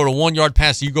 I'm going to throw it a 1-yard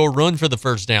pass. You go run for the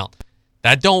first down.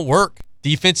 That don't work.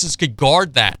 Defenses could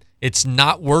guard that. It's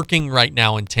not working right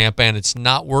now in Tampa, and it's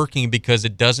not working because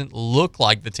it doesn't look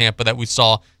like the Tampa that we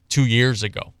saw 2 years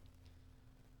ago.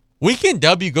 Weekend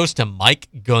W goes to Mike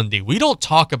Gundy. We don't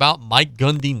talk about Mike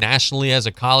Gundy nationally as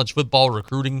a college football as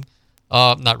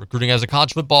a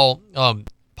college football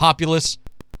populace.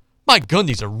 Mike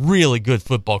Gundy's a really good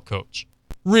football coach.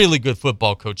 Really good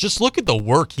football coach. Just look at the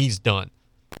work he's done.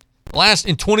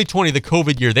 In 2020, the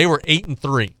COVID year, they were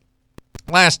 8-3.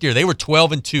 Last year, they were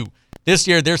 12-2. This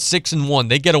year, they're 6-1.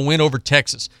 They get a win over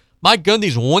Texas. Mike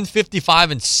Gundy's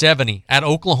 155-70 at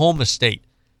Oklahoma State.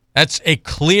 That's a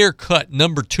clear-cut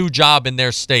number 2 job in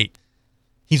their state.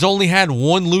 He's only had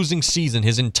one losing season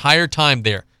his entire time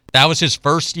there. That was his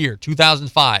first year,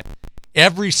 2005.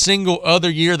 Every single other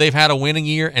year, they've had a winning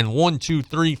year, and 1, 2,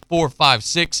 3, 4, 5,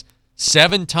 6,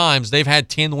 7 times they've had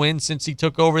 10 wins since he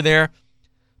took over there.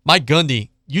 Mike Gundy,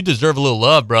 you deserve a little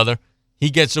love, brother. He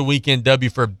gets a weekend W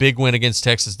for a big win against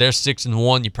Texas. They're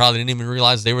 6-1. You probably didn't even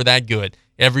realize they were that good.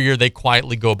 Every year, they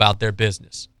quietly go about their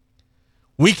business.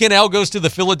 Weekend L goes to the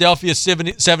Philadelphia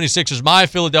 76ers, my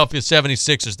Philadelphia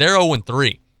 76ers. They're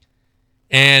 0-3.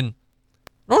 And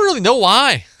I don't really know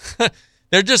why.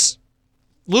 They're just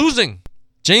losing.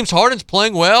 James Harden's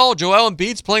playing well. Joel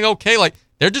Embiid's playing okay.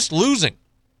 They're just losing.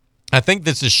 I think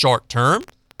this is short term.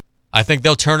 I think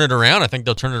they'll turn it around. I think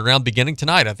they'll turn it around beginning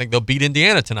tonight. I think they'll beat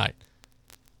Indiana tonight.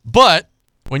 But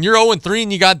when you're 0-3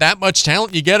 and you got that much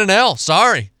talent, you get an L.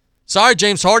 Sorry,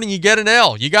 James Harden, you get an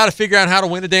L. You got to figure out how to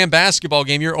win a damn basketball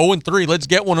game. You're 0-3. Let's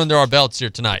get one under our belts here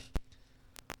tonight.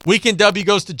 Weekend W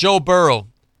goes to Joe Burrow.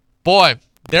 Boy,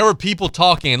 there were people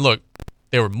talking, and look,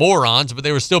 they were morons, but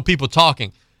there were still people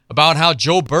talking about how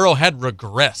Joe Burrow had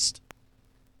regressed.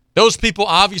 Those people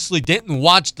obviously didn't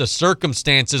watch the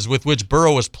circumstances with which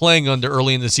Burrow was playing under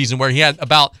early in the season, where he had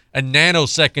about a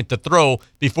nanosecond to throw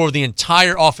before the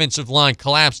entire offensive line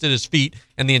collapsed at his feet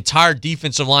and the entire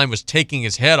defensive line was taking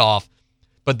his head off.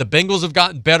 But the Bengals have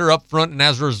gotten better up front, and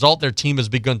as a result, their team has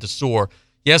begun to soar.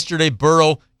 Yesterday,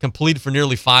 Burrow completed for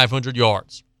nearly 500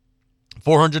 yards.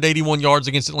 481 yards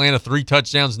against Atlanta, 3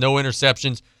 touchdowns, no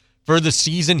interceptions. For the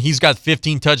season, he's got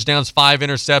 15 touchdowns, 5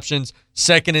 interceptions,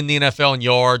 second in the NFL in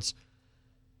yards.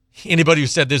 Anybody who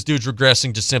said this dude's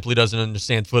regressing just simply doesn't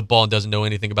understand football and doesn't know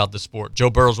anything about the sport. Joe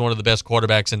Burrow's one of the best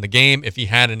quarterbacks in the game. If he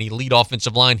had an elite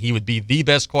offensive line, he would be the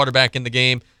best quarterback in the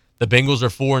game. The Bengals are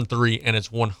 4-3, and it's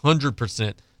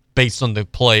 100% based on the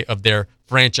play of their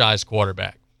franchise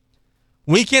quarterback.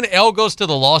 Weekend L goes to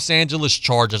the Los Angeles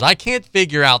Chargers. I can't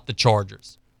figure out the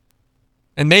Chargers.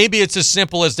 And maybe it's as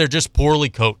simple as they're just poorly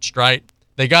coached, right?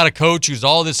 They got a coach who's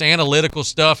all this analytical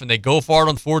stuff, and they go for it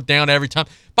on 4th down every time.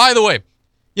 By the way,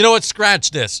 you know what?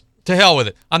 Scratch this. To hell with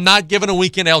it. I'm not giving a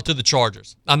weekend L to the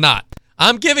Chargers. I'm not.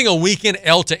 I'm giving a weekend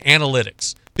L to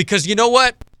analytics. Because you know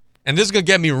what? And this is going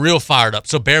to get me real fired up,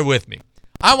 so bear with me.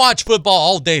 I watch football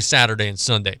all day Saturday and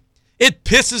Sunday. It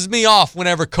pisses me off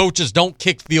whenever coaches don't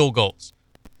kick field goals.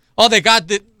 Oh, they got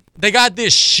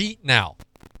this sheet now.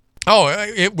 Oh,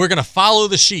 we're going to follow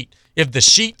the sheet. If the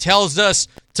sheet tells us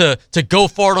to go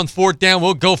for it on 4th down,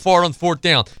 we'll go for it on 4th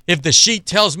down. If the sheet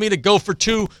tells me to go for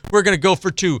 2, we're going to go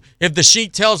for 2. If the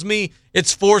sheet tells me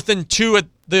it's 4th and 2 at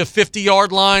the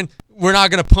 50-yard line, we're not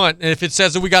going to punt. And if it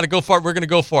says that we got to go for it, we're going to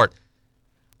go for it.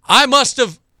 I must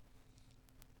have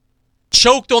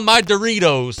choked on my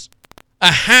Doritos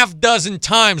a half dozen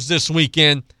times this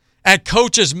weekend at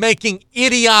coaches making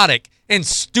idiotic and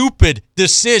stupid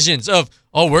decisions of,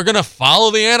 oh, we're going to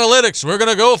follow the analytics. We're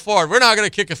going to go for it. We're not going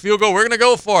to kick a field goal. We're going to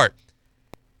go for it.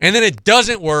 And then it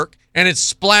doesn't work, and it's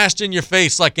splashed in your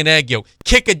face like an egg yolk.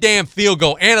 Kick a damn field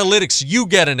goal. Analytics, you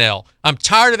get an L. I'm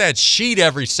tired of that sheet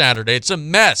every Saturday. It's a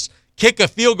mess. Kick a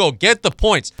field goal. Get the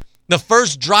points. The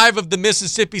first drive of the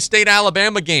Mississippi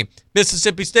State-Alabama game,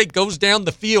 Mississippi State goes down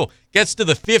the field, gets to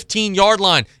the 15-yard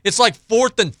line. It's like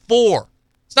 4th and 4.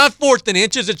 It's not 4th and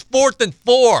inches. It's 4th and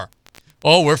 4.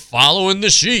 Oh, we're following the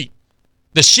sheet.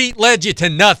 The sheet led you to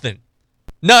nothing.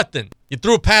 Nothing. You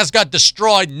threw a pass, got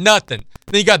destroyed, nothing.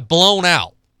 Then you got blown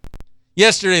out.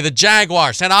 Yesterday, the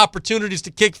Jaguars had opportunities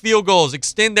to kick field goals,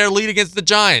 extend their lead against the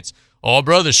Giants. Oh,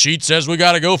 bro, the sheet says we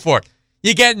got to go for it.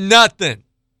 You get nothing.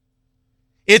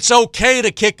 It's okay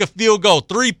to kick a field goal.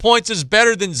 3 points is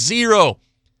better than 0.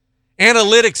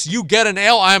 Analytics, you get an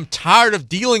L. I am tired of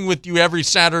dealing with you every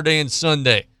Saturday and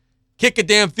Sunday. Kick a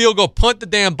damn field goal, punt the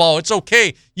damn ball. It's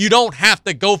okay. You don't have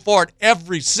to go for it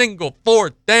every single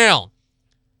 4th down.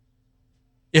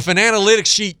 If an analytics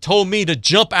sheet told me to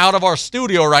jump out of our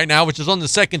studio right now, which is on the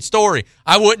 2nd story,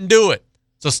 I wouldn't do it.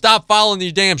 So stop following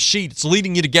your damn sheet. It's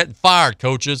leading you to getting fired,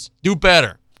 coaches. Do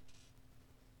better.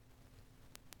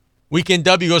 Weekend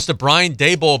W goes to Brian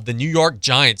Daboll of the New York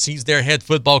Giants. He's their head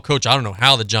football coach. I don't know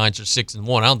how the Giants are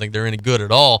 6-1. I don't think they're any good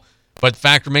at all. But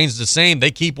fact remains the same.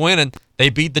 They keep winning. They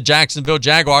beat the Jacksonville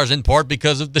Jaguars in part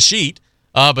because of the sheet.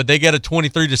 But they get a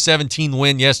 23-17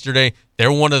 win yesterday. They're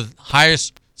one of the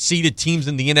highest seeded teams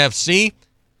in the NFC.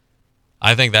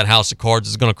 I think that house of cards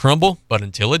is going to crumble. But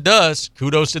until it does,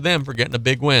 kudos to them for getting a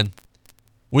big win.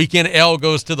 Weekend L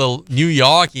goes to the New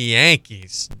York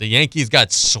Yankees. The Yankees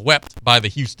got swept by the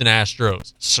Houston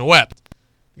Astros. Swept.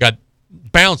 Got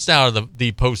bounced out of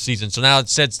the postseason. So now it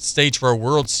sets the stage for a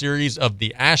World Series of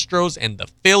the Astros and the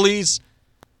Phillies.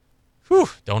 Whew,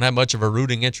 don't have much of a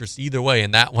rooting interest either way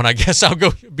in that one. I guess I'll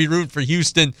go be rooting for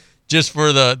Houston just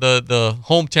for the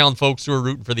hometown folks who are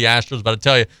rooting for the Astros. But I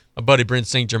tell you, my buddy Brent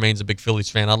St. Germain's a big Phillies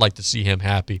fan. I'd like to see him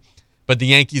happy. But the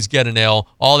Yankees get an L,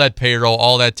 all that payroll,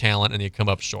 all that talent, and they come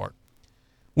up short.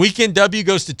 Weekend W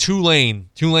goes to Tulane.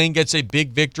 Tulane gets a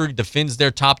big victory, defends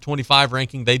their top 25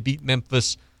 ranking. They beat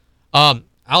Memphis.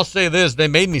 I'll say this. They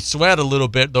made me sweat a little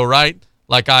bit, though, right?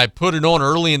 Like, I put it on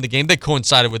early in the game. They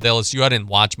coincided with LSU. I didn't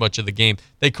watch much of the game.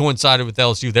 They coincided with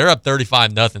LSU. They're up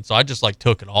 35-0, so I just,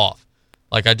 took it off.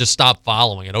 I just stopped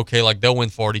following it. Okay, they'll win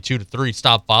 42-3.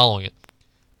 Stop following it.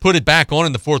 Put it back on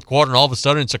in the fourth quarter, and all of a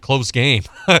sudden it's a close game.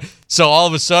 So all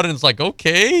of a sudden it's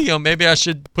okay, maybe I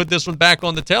should put this one back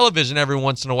on the television every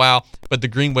once in a while. But the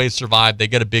Green Wave survived. They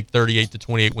get a big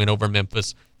 38-28 win over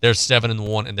Memphis. They're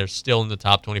 7-1, and they're still in the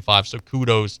top 25. So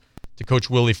kudos to Coach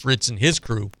Willie Fritz and his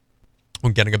crew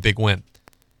on getting a big win.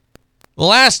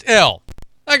 Last L.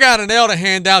 I got an L to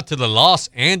hand out to the Los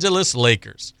Angeles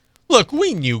Lakers. Look,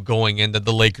 we knew going into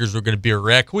the Lakers were going to be a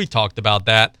wreck. We talked about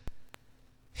that.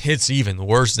 It's even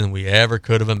worse than we ever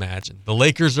could have imagined. The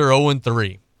Lakers are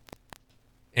 0-3.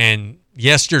 And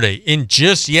in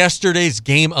just yesterday's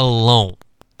game alone,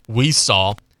 we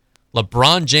saw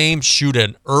LeBron James shoot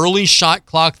an early shot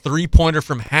clock three-pointer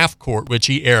from half court, which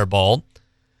he airballed.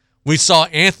 We saw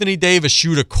Anthony Davis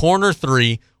shoot a corner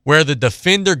three where the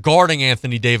defender guarding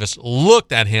Anthony Davis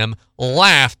looked at him,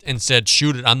 laughed, and said,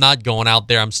 "Shoot it. I'm not going out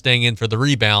there. I'm staying in for the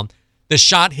rebound." The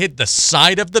shot hit the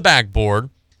side of the backboard.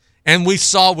 And we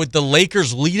saw with the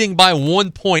Lakers leading by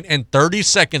 1 point and 30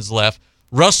 seconds left,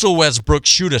 Russell Westbrook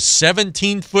shoot a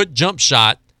 17-foot jump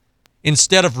shot.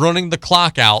 Instead of running the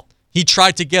clock out, he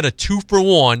tried to get a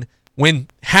 2-for-1 when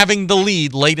having the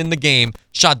lead late in the game,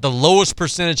 shot the lowest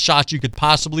percentage shot you could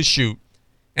possibly shoot,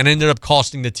 and ended up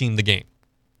costing the team the game.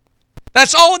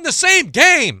 That's all in the same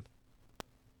game.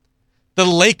 The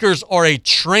Lakers are a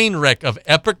train wreck of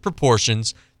epic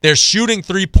proportions. They're shooting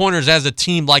three-pointers as a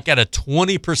team at a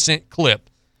 20% clip.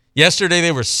 Yesterday,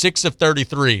 they were 6 of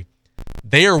 33.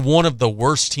 They are one of the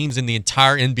worst teams in the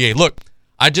entire NBA. Look,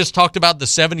 I just talked about the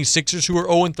 76ers who are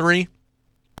 0-3.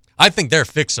 I think they're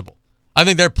fixable. I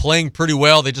think they're playing pretty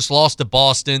well. They just lost to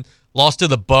Boston, lost to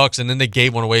the Bucks, and then they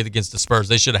gave one away against the Spurs.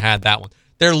 They should have had that one.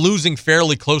 They're losing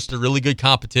fairly close to really good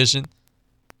competition.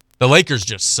 The Lakers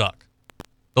just suck.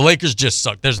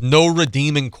 There's no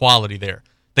redeeming quality there.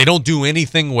 They don't do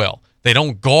anything well. They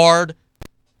don't guard.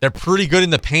 They're pretty good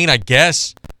in the paint, I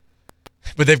guess.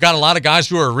 But they've got a lot of guys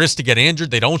who are at risk to get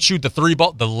injured. They don't shoot the three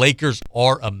ball. The Lakers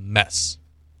are a mess.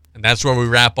 And that's where we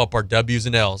wrap up our W's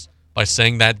and L's by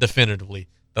saying that definitively.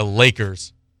 The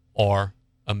Lakers are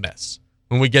a mess.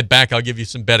 When we get back, I'll give you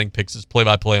some betting picks as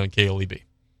play-by-play on KLEB.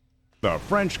 The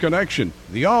French Connection,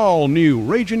 the all-new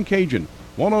Ragin' Cajun,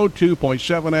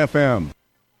 102.7 FM.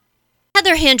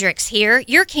 Heather Hendricks here,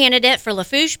 your candidate for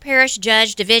Lafourche Parish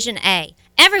Judge Division A.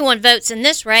 Everyone votes in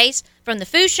this race, from the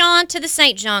Fouchon to the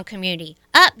St. John community,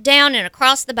 up, down, and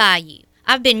across the bayou.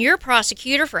 I've been your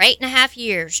prosecutor for 8.5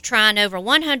 years, trying over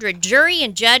 100 jury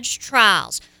and judge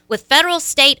trials with federal,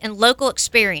 state, and local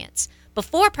experience.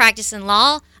 Before practicing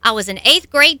law, I was an 8th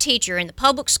grade teacher in the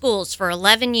public schools for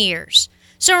 11 years.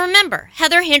 So remember,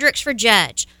 Heather Hendricks for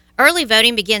judge. Early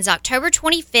voting begins October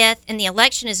 25th, and the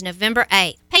election is November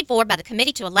 8th. Paid for by the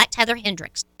Committee to Elect Heather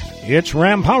Hendricks. It's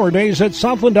Ram Power Days at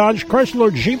Southland Dodge,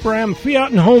 Chrysler, Jeep, Ram,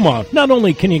 Fiat, and Homa. Not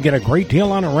only can you get a great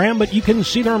deal on a Ram, but you can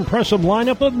see their impressive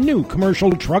lineup of new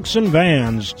commercial trucks and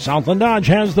vans. Southland Dodge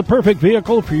has the perfect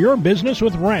vehicle for your business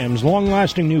with Ram's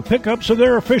long-lasting new pickups or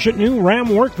their efficient new Ram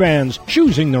work vans.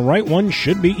 Choosing the right one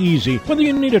should be easy. Whether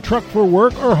you need a truck for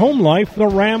work or home life, the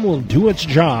Ram will do its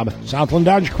job. Southland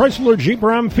Dodge, Chrysler, Jeep,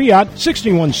 Ram, Fiat,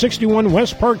 6161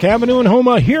 West Park Avenue in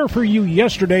Homa, here for you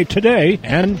yesterday, today,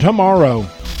 and tomorrow.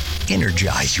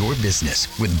 Energize your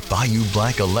business with Bayou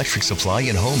Black Electric Supply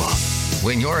in Homa.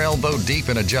 When you're elbow deep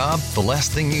in a job, the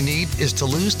last thing you need is to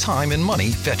lose time and money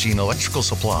fetching electrical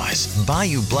supplies.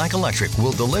 Bayou Black Electric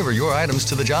will deliver your items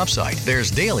to the job site.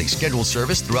 There's daily scheduled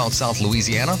service throughout South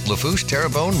Louisiana, Lafourche,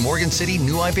 Terrebonne, Morgan City,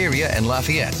 New Iberia, and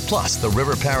Lafayette, plus the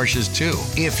river parishes too.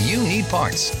 If you need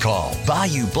parts, call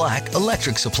Bayou Black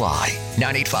Electric Supply,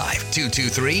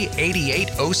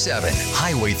 985-223-8807,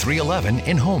 Highway 311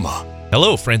 in Houma.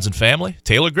 Hello, friends and family.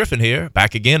 Taylor Griffin here,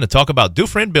 back again to talk about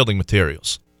Dufresne Building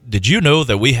Materials. Did you know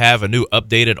that we have a new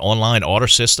updated online order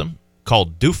system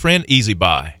called Dufresne Easy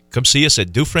Buy? Come see us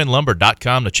at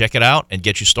DufresneLumber.com to check it out and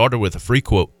get you started with a free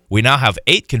quote. We now have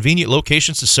 8 convenient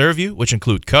locations to serve you, which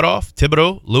include Cutoff,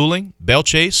 Thibodaux, Luling,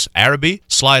 Bellchase, Araby,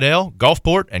 Slidell,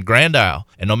 Gulfport, and Grand Isle.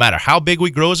 And no matter how big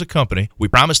we grow as a company, we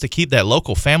promise to keep that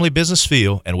local family business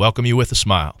feel and welcome you with a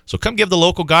smile. So come give the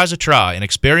local guys a try and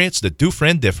experience the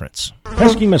Dufresne difference.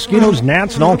 Pesky mosquitoes,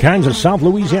 gnats, and all kinds of South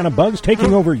Louisiana bugs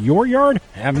taking over your yard?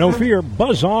 Have no fear.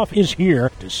 Buzz Off is here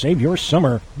to save your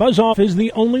summer. Buzz Off is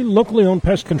the only locally owned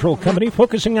pest control company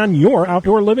focusing on your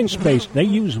outdoor living space. They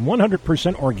use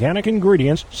 100% organic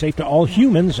ingredients, safe to all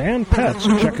humans and pets.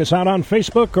 Check us out on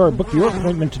Facebook or book your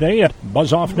appointment today at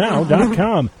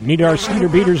buzzoffnow.com. Need our cedar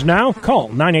beaters now? Call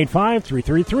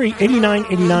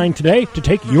 985-333-8989 today to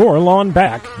take your lawn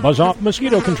back. Buzz Off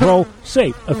Mosquito Control.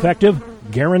 Safe, effective,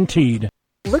 guaranteed.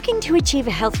 Looking to achieve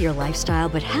a healthier lifestyle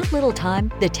but have little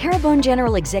time? The Terrebonne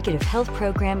General Executive Health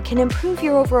Program can improve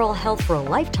your overall health for a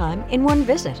lifetime in one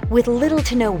visit. With little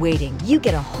to no waiting, you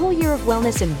get a whole year of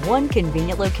wellness in one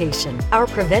convenient location. Our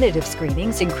preventative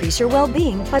screenings increase your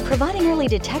well-being by providing early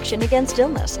detection against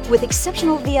illness. With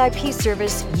exceptional VIP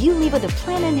service, you leave with a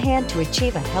plan in hand to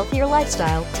achieve a healthier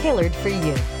lifestyle tailored for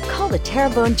you. Call the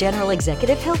Terrebonne General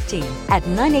Executive Health Team at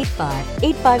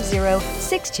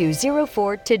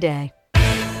 985-850-6204 today.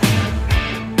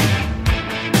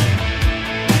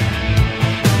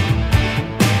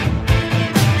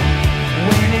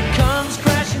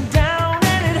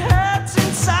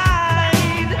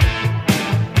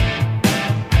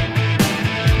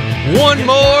 One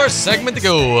more segment to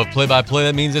go of play-by-play.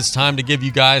 That means it's time to give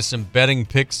you guys some betting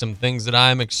picks, some things that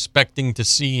I'm expecting to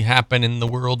see happen in the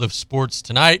world of sports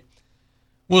tonight.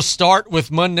 We'll start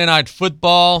with Monday Night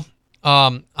Football.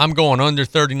 I'm going under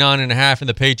 39.5 in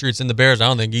the Patriots and the Bears. I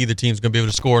don't think either team's going to be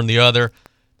able to score in the other.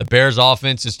 The Bears'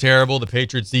 offense is terrible. The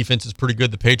Patriots' defense is pretty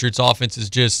good. The Patriots' offense is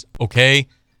just okay.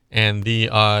 And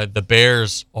the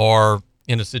Bears are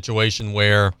in a situation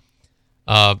where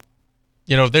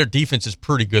their defense is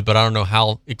pretty good, but I don't know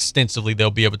how extensively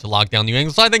they'll be able to lock down New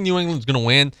England. So I think New England's going to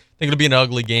win. I think it'll be an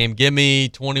ugly game. Give me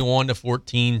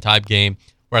 21-14 type game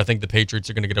where I think the Patriots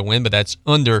are going to get a win, but that's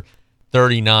under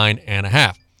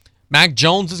 39.5. Mac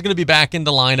Jones is going to be back in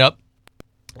the lineup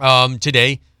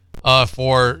today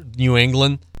for New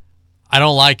England. I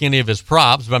don't like any of his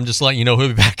props, but I'm just letting you know he'll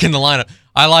be back in the lineup.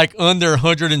 I like under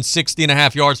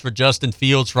 160.5 yards for Justin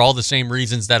Fields for all the same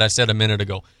reasons that I said a minute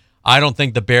ago. I don't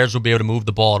think the Bears will be able to move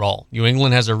the ball at all. New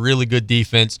England has a really good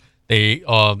defense. They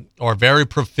are very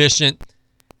proficient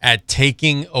at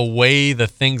taking away the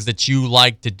things that you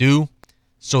like to do.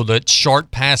 So the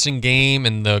short passing game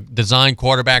and the design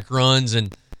quarterback runs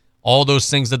and all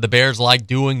those things that the Bears like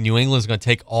doing, New England's going to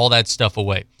take all that stuff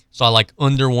away. So I like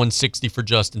under 160 for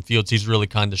Justin Fields. He's really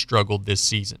kind of struggled this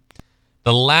season.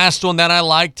 The last one that I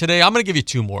like today, I'm going to give you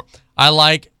two more. I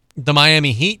like the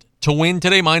Miami Heat to win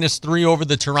today, -3 over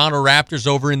the Toronto Raptors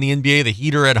over in the NBA. The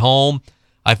Heat are at home.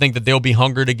 I think that they'll be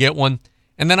hungry to get one.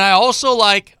 And then I also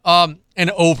like an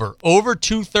over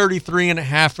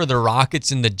 233.5 for the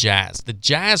Rockets and the Jazz. The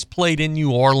Jazz played in New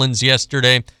Orleans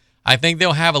yesterday. I think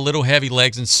they'll have a little heavy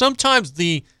legs. And sometimes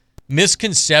the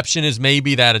misconception is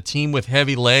maybe that a team with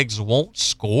heavy legs won't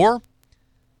score.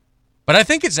 But I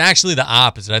think it's actually the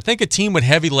opposite. I think a team with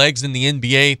heavy legs in the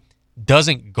NBA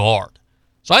doesn't guard.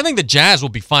 So I think the Jazz will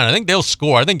be fine. I think they'll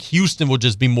score. I think Houston will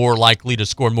just be more likely to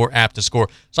score, more apt to score.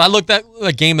 So I looked at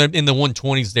a game in the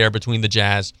 120s there between the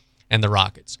Jazz and the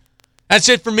Rockets. That's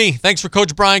it for me. Thanks for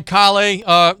Coach Brian Callais.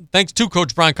 Thanks to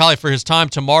Coach Brian Callais for his time.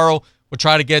 Tomorrow we'll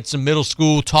try to get some middle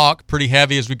school talk pretty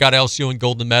heavy as we got LCO and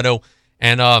Golden Meadow.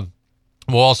 And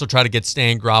we'll also try to get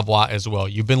Stan Gravois as well.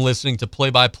 You've been listening to Play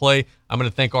by Play. I'm going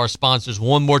to thank our sponsors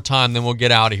one more time, then we'll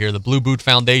get out of here. The Blue Boot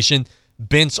Foundation,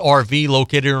 Bent's RV,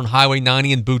 located on Highway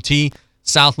 90 in Boutte,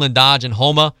 Southland Dodge and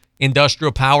Houma.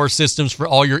 Industrial Power Systems for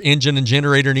all your engine and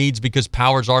generator needs because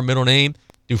power's our middle name.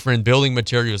 Dufresne Building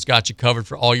Materials got you covered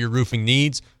for all your roofing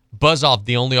needs. Buzz Off,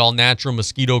 the only all-natural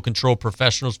mosquito control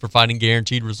professionals providing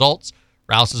guaranteed results.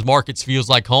 Rouse's Markets feels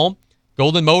like home.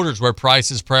 Golden Motors, where price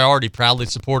is priority, proudly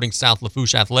supporting South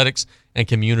Lafourche Athletics and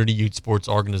community youth sports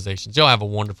organizations. Y'all have a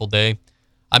wonderful day.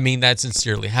 I mean that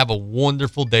sincerely. Have a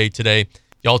wonderful day today.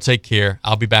 Y'all take care.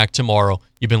 I'll be back tomorrow.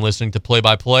 You've been listening to Play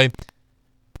by Play.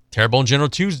 Terrebonne General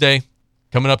Tuesday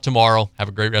coming up tomorrow. Have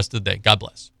a great rest of the day. God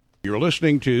bless. You're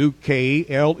listening to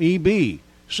KLEB,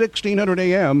 1600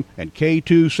 AM and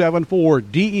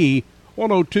K274DE,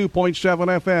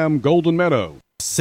 102.7 FM, Golden Meadow.